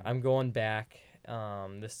not been. I'm going back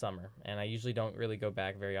this summer, and I usually don't really go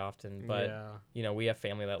back very often. But yeah. we have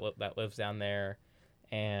family that lives down there,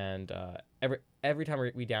 and every time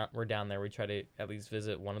we're down there, we try to at least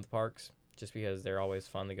visit one of the parks, just because they're always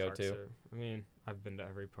fun to go Parks to. I mean, I've been to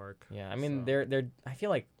every park. Yeah, I mean so. they're I feel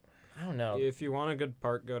like, I don't know. If you want a good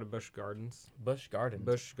park, go to Busch Gardens. Busch Gardens.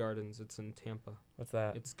 Busch Gardens. It's in Tampa. What's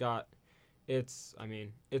that? It's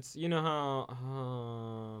you know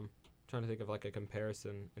how trying to think of like a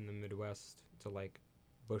comparison in the Midwest to like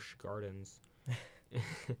Busch Gardens.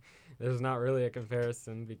 There's not really a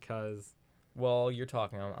comparison because Well, you're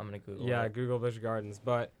talking. I'm gonna Google. yeah, it. Google Busch Gardens,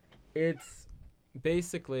 but it's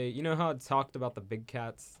basically, you know how it talked about the big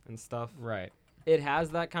cats and stuff. Right. It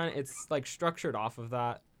has that kind of. It's like structured off of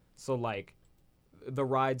that. So like, the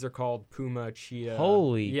rides are called Puma, Cheetah.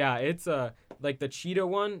 Holy. Yeah, it's like the Cheetah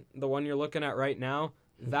one, the one you're looking at right now.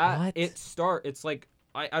 That What? It's like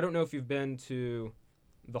I don't know if you've been to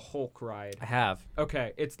the Hulk ride. I have.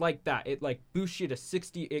 Okay, it's like that. It like boosts you to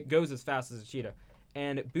 60. It goes as fast as a cheetah,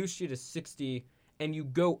 and it boosts you to 60, and you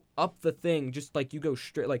go up the thing just like you go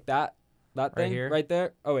straight like that. That thing here? right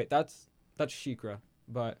there. Oh wait, that's Shikra,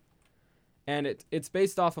 but and it's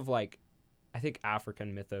based off of like I think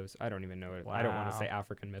African mythos. I don't even know it. I don't want to Wow. say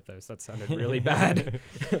African mythos. That sounded really bad.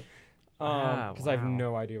 Because I have Wow.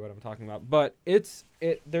 no idea what I'm talking about. But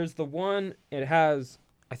there's the one. It has.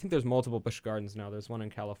 I think there's multiple Busch Gardens now. There's one in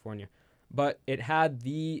California, but it had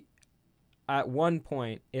at one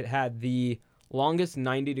point it had the longest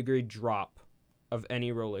 90-degree drop of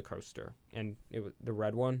any roller coaster, and it was the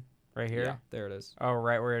red one right here. Yeah. There it is. Oh,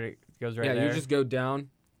 right where it goes right yeah, there. you just go down.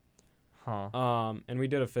 Huh. And we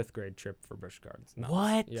did a 5th grade trip for Busch Gardens.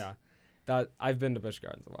 What? Yeah. That I've been to Busch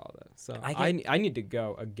Gardens a while though, so I I need to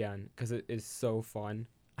go again because it is so fun.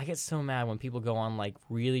 I get so mad when people go on like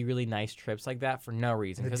really, really nice trips like that for no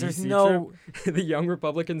reason. The Because there's DC no. the Young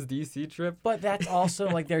Republicans DC trip. But that's also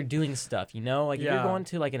like they're doing stuff, you know? Like if Yeah. you're going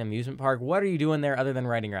to like an amusement park, what are you doing there other than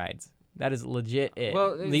riding rides? That is legit it.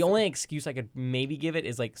 Well, the it's- only excuse I could maybe give it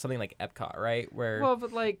is like something like Epcot, right? Where Well,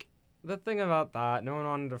 but like the thing about that, no one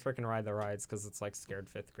wanted to freaking ride the rides because it's like scared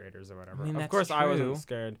 5th graders or whatever. I mean, of that's course, I true. wasn't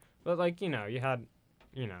scared, but like you had,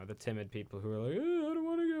 the timid people who were like, I don't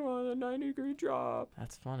want to go on a 90-degree drop.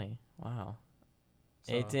 that's funny. Wow.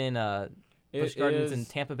 So, It's in it Busch Gardens in is-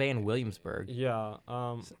 Tampa Bay and Williamsburg. Yeah. So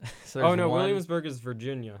Oh there's no, one- Williamsburg is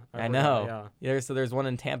Virginia. I forgot, know. Yeah. So there's one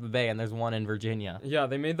in Tampa Bay and there's one in Virginia. Yeah,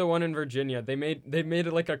 they made the one in Virginia. They made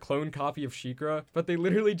it like a clone copy of Shikra, but they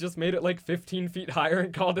literally just made it like 15 feet higher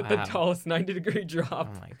and called it the Wow. tallest 90-degree drop.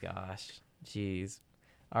 Oh my gosh. Jeez.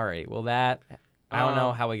 All right. Well, I don't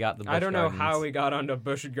know how we got the Busch I don't know Gardens. how we got onto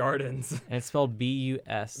Busch Gardens. And it's spelled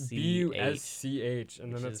B-U-S-C-H. B-U-S-C-H,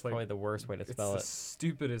 and Which then is it's like probably the worst way to it's spell the it.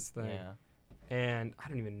 stupidest thing. Yeah. And I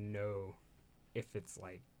don't even know if it's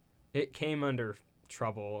like it came under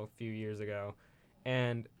trouble a few years ago,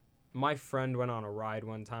 and my friend went on a ride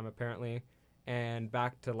one time apparently, and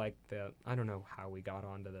back to like I don't know how we got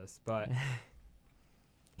onto this, but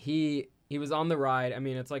he was on the ride. I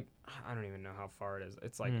mean, it's like I don't even know how far it is.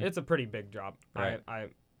 It's like it's a pretty big drop. Right.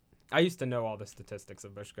 I used to know all the statistics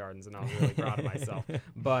of Busch Gardens, and I was really proud of myself.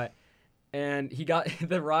 And he got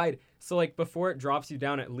the ride. So like before it drops you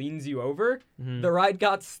down, it leans you over. Mhm. The ride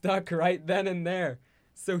got stuck right then and there.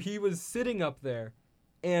 So he was sitting up there,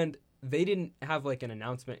 and they didn't have like an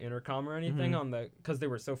announcement intercom or anything on because they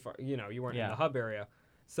were so far. You weren't in Yeah. the hub area.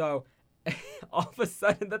 So all of a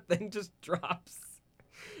sudden the thing just drops,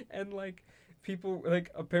 and like people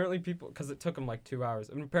apparently people because it took them like 2 hours,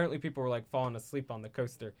 and apparently people were like falling asleep on the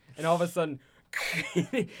coaster, and all of a sudden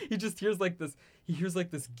he just hears like this. He hears like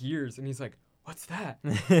this gears, and he's like, "What's that?"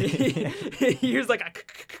 he hears like a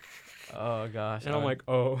Oh gosh. and I'm like,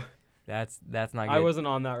 "Oh." that's not good. I wasn't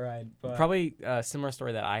on that ride, but Probably a similar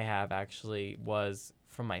story that I have actually was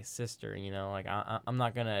from my sister. Like I'm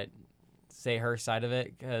not gonna say her side of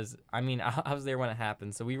it because I mean I was there when it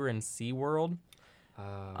happened. So we were in SeaWorld.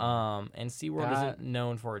 And SeaWorld That- isn't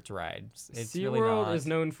known for its rides. It's SeaWorld really not. is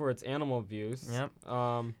known for its animal abuse. Yep.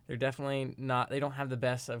 They're definitely not. They don't have the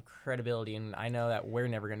best of credibility, and I know that we're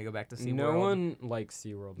never gonna go back to SeaWorld. No one likes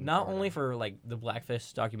SeaWorld. in Not Florida. only for like the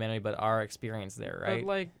Blackfish documentary, but our experience there, right? But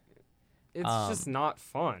like, it's Um, just not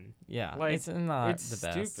fun. yeah, like, it's not it's the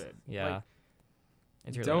best. stupid. Yeah. Like,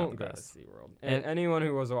 It's really Don't not go the to best. SeaWorld. And anyone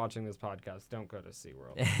who was watching this podcast, don't go to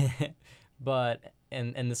SeaWorld. But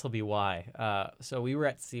and this will be why. So we were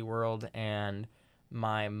at SeaWorld, and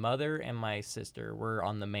my mother and my sister were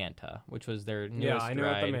on the Manta, which was their newest Yeah, I know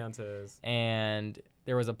ride. what the Manta is. And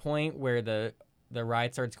there was a point where the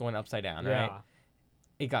ride starts going upside down, right? Yeah.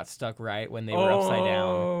 It got stuck right when they were upside down.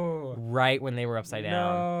 Oh, Right when they were upside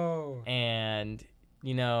down. no. And,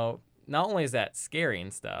 you know, not only is that scary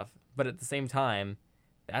and stuff, but at the same time,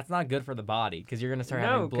 that's not good for the body because you're going to start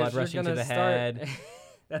having blood rushing to the head.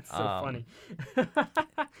 That's so funny.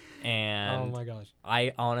 And oh my gosh.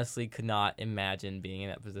 I honestly could not imagine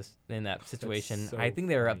being in that situation. so I think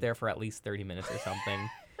they were up funny. there for at least 30 minutes or something.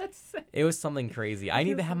 That's It was something crazy. I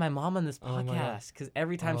need to have my mom on this Oh my God. podcast because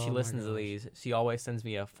every time she Oh my listens to gosh. these, she always sends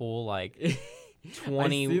me a full like I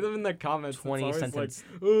 20 see them in the comments. 20 it's always sentence.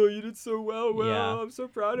 like, oh, you did so well. Yeah. I'm so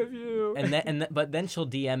proud of you. but then she'll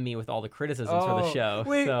DM me with all the criticisms for the show.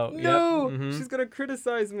 Wait, so, yep, no, mhm. she's gonna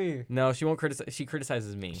criticize me. No, she won't criticize. She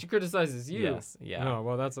criticizes me. She criticizes you. Yes, yeah. No,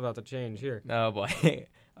 well, that's about to change here. Oh boy.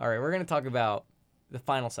 All right, we're gonna talk about the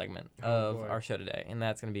final segment of boy. our show today, and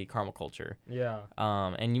that's gonna be caramel culture. Yeah.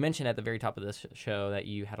 And you mentioned at the very top of this show that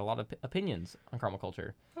you had a lot of opinions on caramel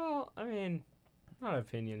culture, Well, I mean, not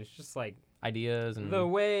opinion. It's just like ideas, and the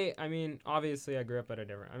way. I mean, obviously, I grew up at a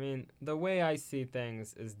different. I mean, the way I see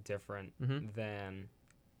things is different Mhm. than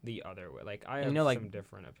the other way. Like I And have you know, like, some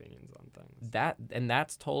different opinions on things.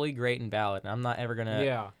 that's totally great and valid. And I'm not ever gonna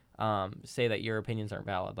Yeah. say that your opinions aren't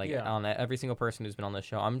valid. Like Yeah. on every single person who's been on this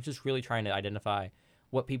show, I'm just really trying to identify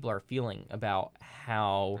what people are feeling about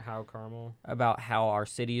how caramel. our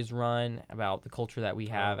city is run, about the culture that we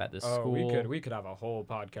have at this school. We could have a whole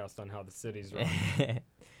podcast on how the city's run.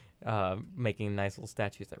 Making nice little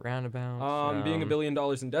statues at roundabouts. Being $1 billion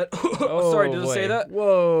in debt. Oh, Sorry, did I boy. say that?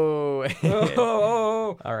 Whoa.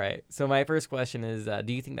 Oh. All right. So my first question is,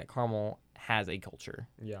 do you think that Carmel has a culture?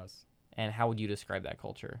 Yes. And how would you describe that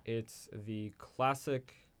culture? It's the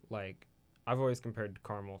classic, like, I've always compared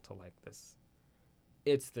Carmel to, like, this.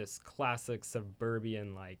 It's this classic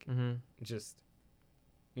suburban, like, Mm-hmm. just,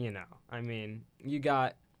 you know, I mean, you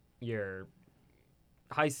got your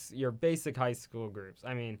basic high school groups.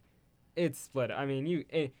 I mean, it's split. I mean,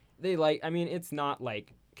 it's not,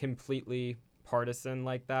 like, completely partisan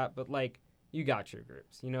like that, but, like, you got your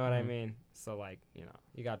groups. You know what I Mhm. mean? So, like, you know,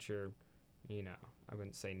 you got your, you know, I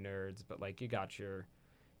wouldn't say nerds, but, like, you got your,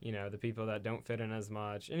 you know, the people that don't fit in as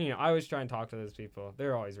much. And, you know, I always try and talk to those people.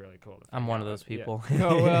 They're always really cool. To I'm hang one out of those with. Yeah. people.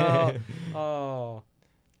 Oh, well. Oh.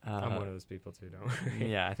 I'm Uh, one of those people, too, don't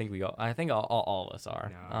worry. yeah, I think all of us are.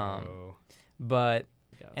 No. But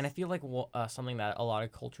Yes. and I feel like something that a lot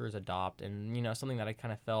of cultures adopt, and you know, something that I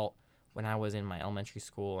kind of felt when I was in my elementary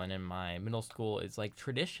school and in my middle school is like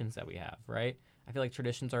traditions that we have, right? I feel like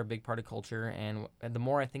traditions are a big part of culture, and the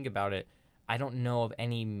more I think about it, I don't know of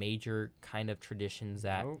any major kind of traditions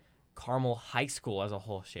that Nope. Carmel High School as a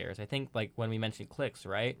whole shares. I think like when we mentioned cliques,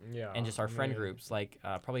 right? Yeah. And just our I friend mean, groups, like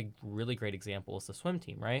probably really great example is the swim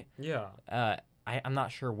team, right? Yeah. I'm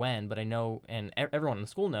not sure when, but I know, and everyone in the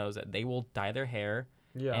school knows that they will dye their hair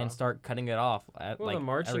Yeah. and start cutting it off at well, like the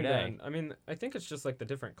marching every day. band. I mean, I think it's just like the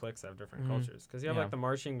different cliques have different Mhm. cultures. Because you have Yeah. like the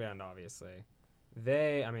marching band, obviously.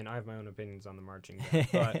 I mean, I have my own opinions on the marching band,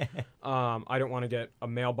 but I don't want to get a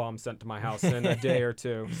mail bomb sent to my house in a day or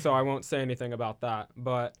two, so I won't say anything about that.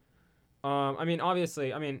 But I mean,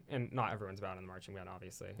 obviously, and not everyone's bad in the marching band,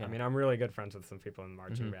 obviously. Yeah. I mean, I'm really good friends with some people in the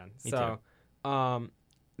marching Mhm. band, Me so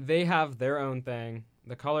they have their own thing.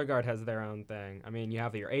 The color guard has their own thing. I mean, you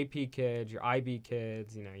have your AP kids, your IB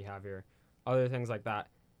kids, you know, you have your other things like that.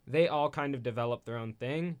 They all kind of develop their own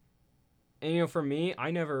thing. And, you know, for me, I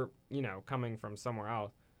never, you know, coming from somewhere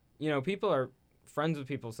else, you know, people are friends with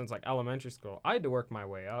people since like elementary school. I had to work my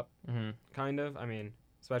way up, Mhm. kind of. I mean,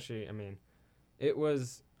 especially, it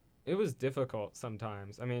was difficult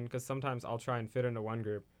sometimes. I mean, because sometimes I'll try and fit into one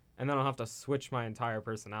group and then I'll have to switch my entire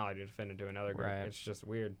personality to fit into another group. Right. It's just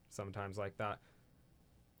weird sometimes like that.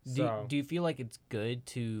 Do you feel like it's good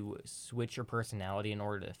to switch your personality in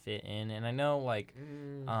order to fit in? And I know like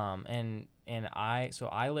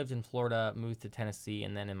I lived in Florida, moved to Tennessee,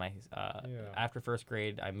 and then in my after first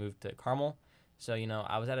grade I moved to Carmel. So, you know,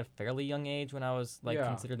 I was at a fairly young age when I was like Yeah.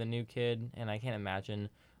 considered the new kid, and I can't imagine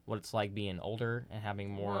what it's like being older and having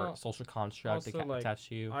more Well, social construct also, like, attached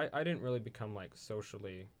to you. I didn't really become like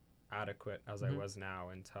socially adequate as I Mhm. was now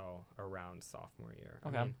until around sophomore year.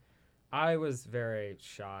 Okay. I mean, I was very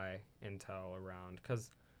shy until around,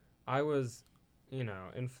 because I was, you know,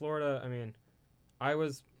 in Florida, I mean, I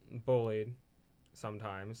was bullied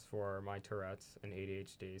sometimes for my Tourette's and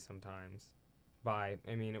ADHD sometimes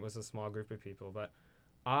it was a small group of people, but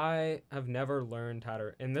I have never learned how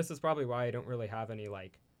to, and this is probably why I don't really have any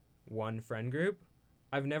like one friend group.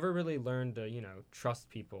 I've never really learned to, trust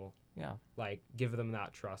people, Yeah. like give them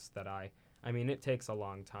that trust that I mean, it takes a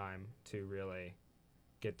long time to really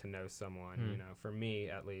get to know someone, for me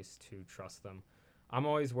at least, to trust them. I'm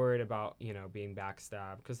always worried about, being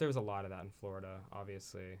backstabbed because there's a lot of that in Florida,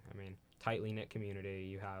 obviously. I mean, tightly knit community,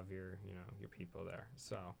 you have your people there.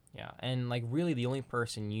 So, Yeah. And like really the only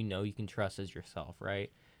person you can trust is yourself,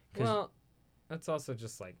 right? 'Cause- well, that's also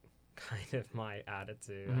just like kind of my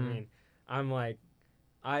attitude. I Mhm. mean, I'm like,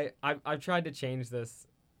 I've tried to change this.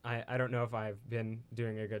 I don't know if I've been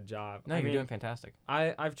doing a good job. No, I you're mean, doing fantastic.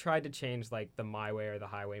 I've tried to change like the my way or the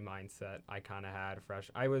highway mindset I kind of had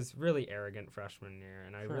I was really arrogant freshman year,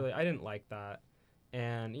 and Sure. I didn't like that.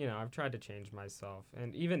 And I've tried to change myself,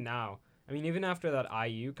 and even now, I mean, even after that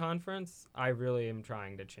IU conference, I really am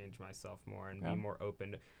trying to change myself more and Yeah. be more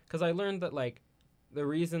open, because I learned that like the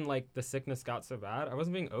reason like the sickness got so bad, I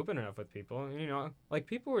wasn't being open enough with people. Like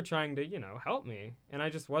people were trying to help me, and I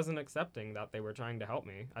just wasn't accepting that they were trying to help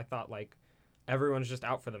me. I thought like everyone's just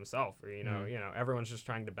out for themselves, or everyone's just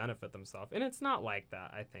trying to benefit themselves, and it's not like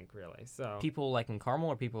that, I think, really. So People like in Carmel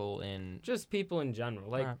or people in just people in general,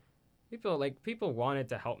 like Alright. people wanted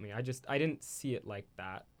to help me. I didn't see it like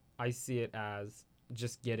that. I see it as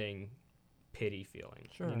just getting pity feeling.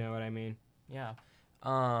 Sure. You know what I mean? Yeah.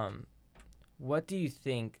 What do you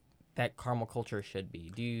think that Carmel culture should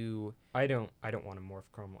be? I don't want to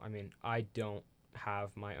morph Carmel. I mean, I don't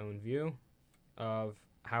have my own view of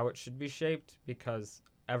how it should be shaped because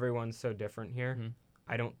everyone's so different here. Mhm.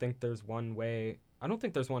 I don't think there's one way. I don't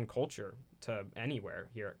think there's one culture to anywhere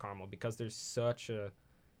here at Carmel because there's such a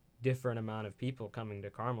different amount of people coming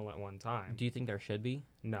to Carmel at one time. Do you think there should be?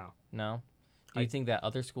 No. No. Do you think that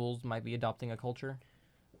other schools might be adopting a culture?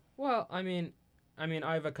 Well, I mean,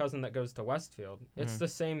 I have a cousin that goes to Westfield. It's Mhm. the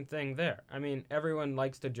same thing there. I mean, everyone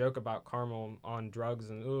likes to joke about Carmel on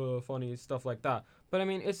drugs and funny stuff like that. But I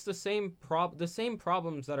mean, it's the same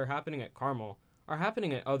problems that are happening at Carmel are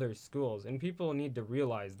happening at other schools, and people need to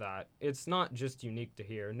realize that it's not just unique to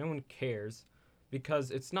here. No one cares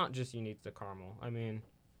because it's not just unique to Carmel. I mean,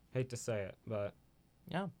 hate to say it, but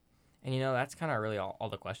Yeah. And that's kind of really all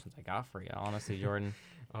the questions I got for you, honestly, Jordan.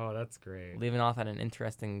 oh, that's great. Leaving off at an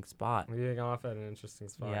interesting spot. Leading off at an interesting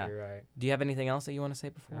spot. Yeah. You're right. Do you have anything else that you want to say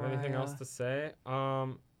before? Anything else to say?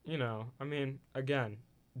 I mean, again,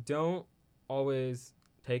 don't always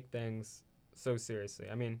take things so seriously.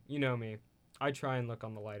 I mean, you know me. I try and look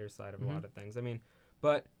on the lighter side of a lot of things. I mean,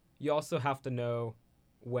 but you also have to know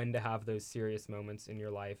when to have those serious moments in your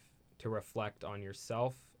life to reflect on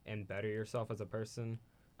yourself and better yourself as a person.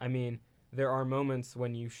 I mean, there are moments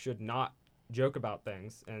when you should not joke about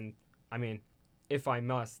things. And I mean, if I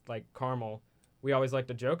must, like Carmel, we always like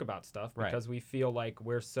to joke about stuff Right. because we feel like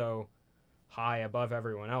we're so high above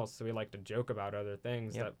everyone else. So we like to joke about other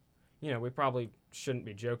things Yep. that, we probably shouldn't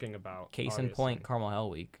be joking about. Case in point, obviously. Carmel Hell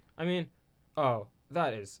Week. I mean,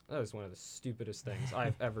 that is one of the stupidest things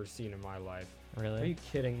I've ever seen in my life. Are Really? you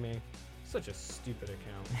kidding me? Such a stupid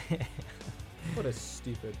account. What a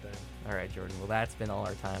stupid thing. All right, Jordan. Well, that's been all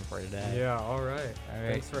our time for today. Yeah, all right. All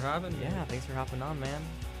right. Thanks for having me. Yeah, thanks for hopping on, man.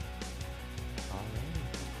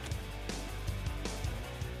 Alrighty.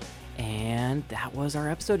 And that was our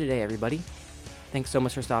episode today, everybody. Thanks so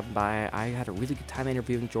much for stopping by. I had a really good time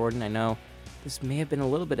interviewing Jordan. I know this may have been a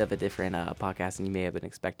little bit of a different podcast than you may have been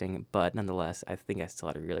expecting, but nonetheless, I think I still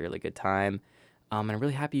had a really, really good time. And I'm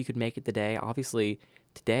really happy you could make it today. Obviously,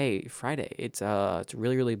 today, Friday, it's a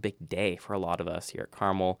really, really big day for a lot of us here at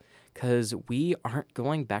Carmel because we aren't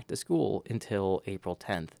going back to school until April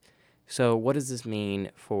 10th. So what does this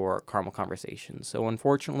mean for Carmel Conversations? So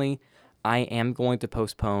unfortunately, I am going to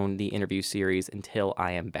postpone the interview series until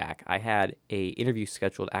I am back. I had a interview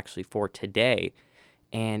scheduled actually for today,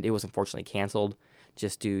 and it was unfortunately canceled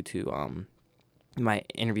just due to my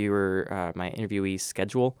interviewee's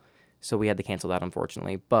schedule. So we had to cancel that,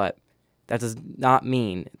 unfortunately. But that does not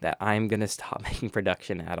mean that I'm going to stop making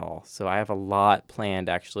production at all. So I have a lot planned,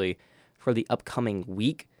 actually, for the upcoming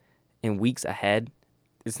week and weeks ahead.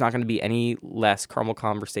 It's not going to be any less Carmel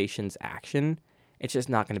Conversations action. It's just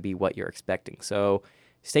not going to be what you're expecting. So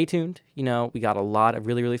stay tuned. We got a lot of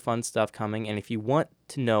really, really fun stuff coming. And if you want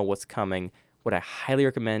to know what's coming, what I highly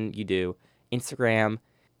recommend you do, Instagram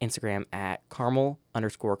at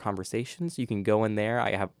Carmel_conversations. You can go in there.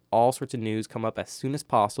 I have all sorts of news come up as soon as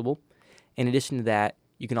possible. In addition to that,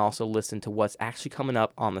 you can also listen to what's actually coming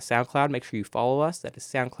up on the SoundCloud. Make sure you follow us. That is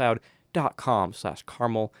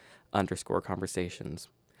soundcloud.com/Carmel_conversations.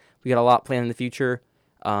 We got a lot planned in the future.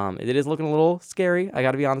 It is looking a little scary, I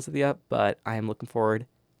got to be honest with you, but I am looking forward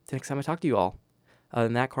to next time I talk to you all. Other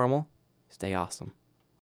than that, Carmel, stay awesome.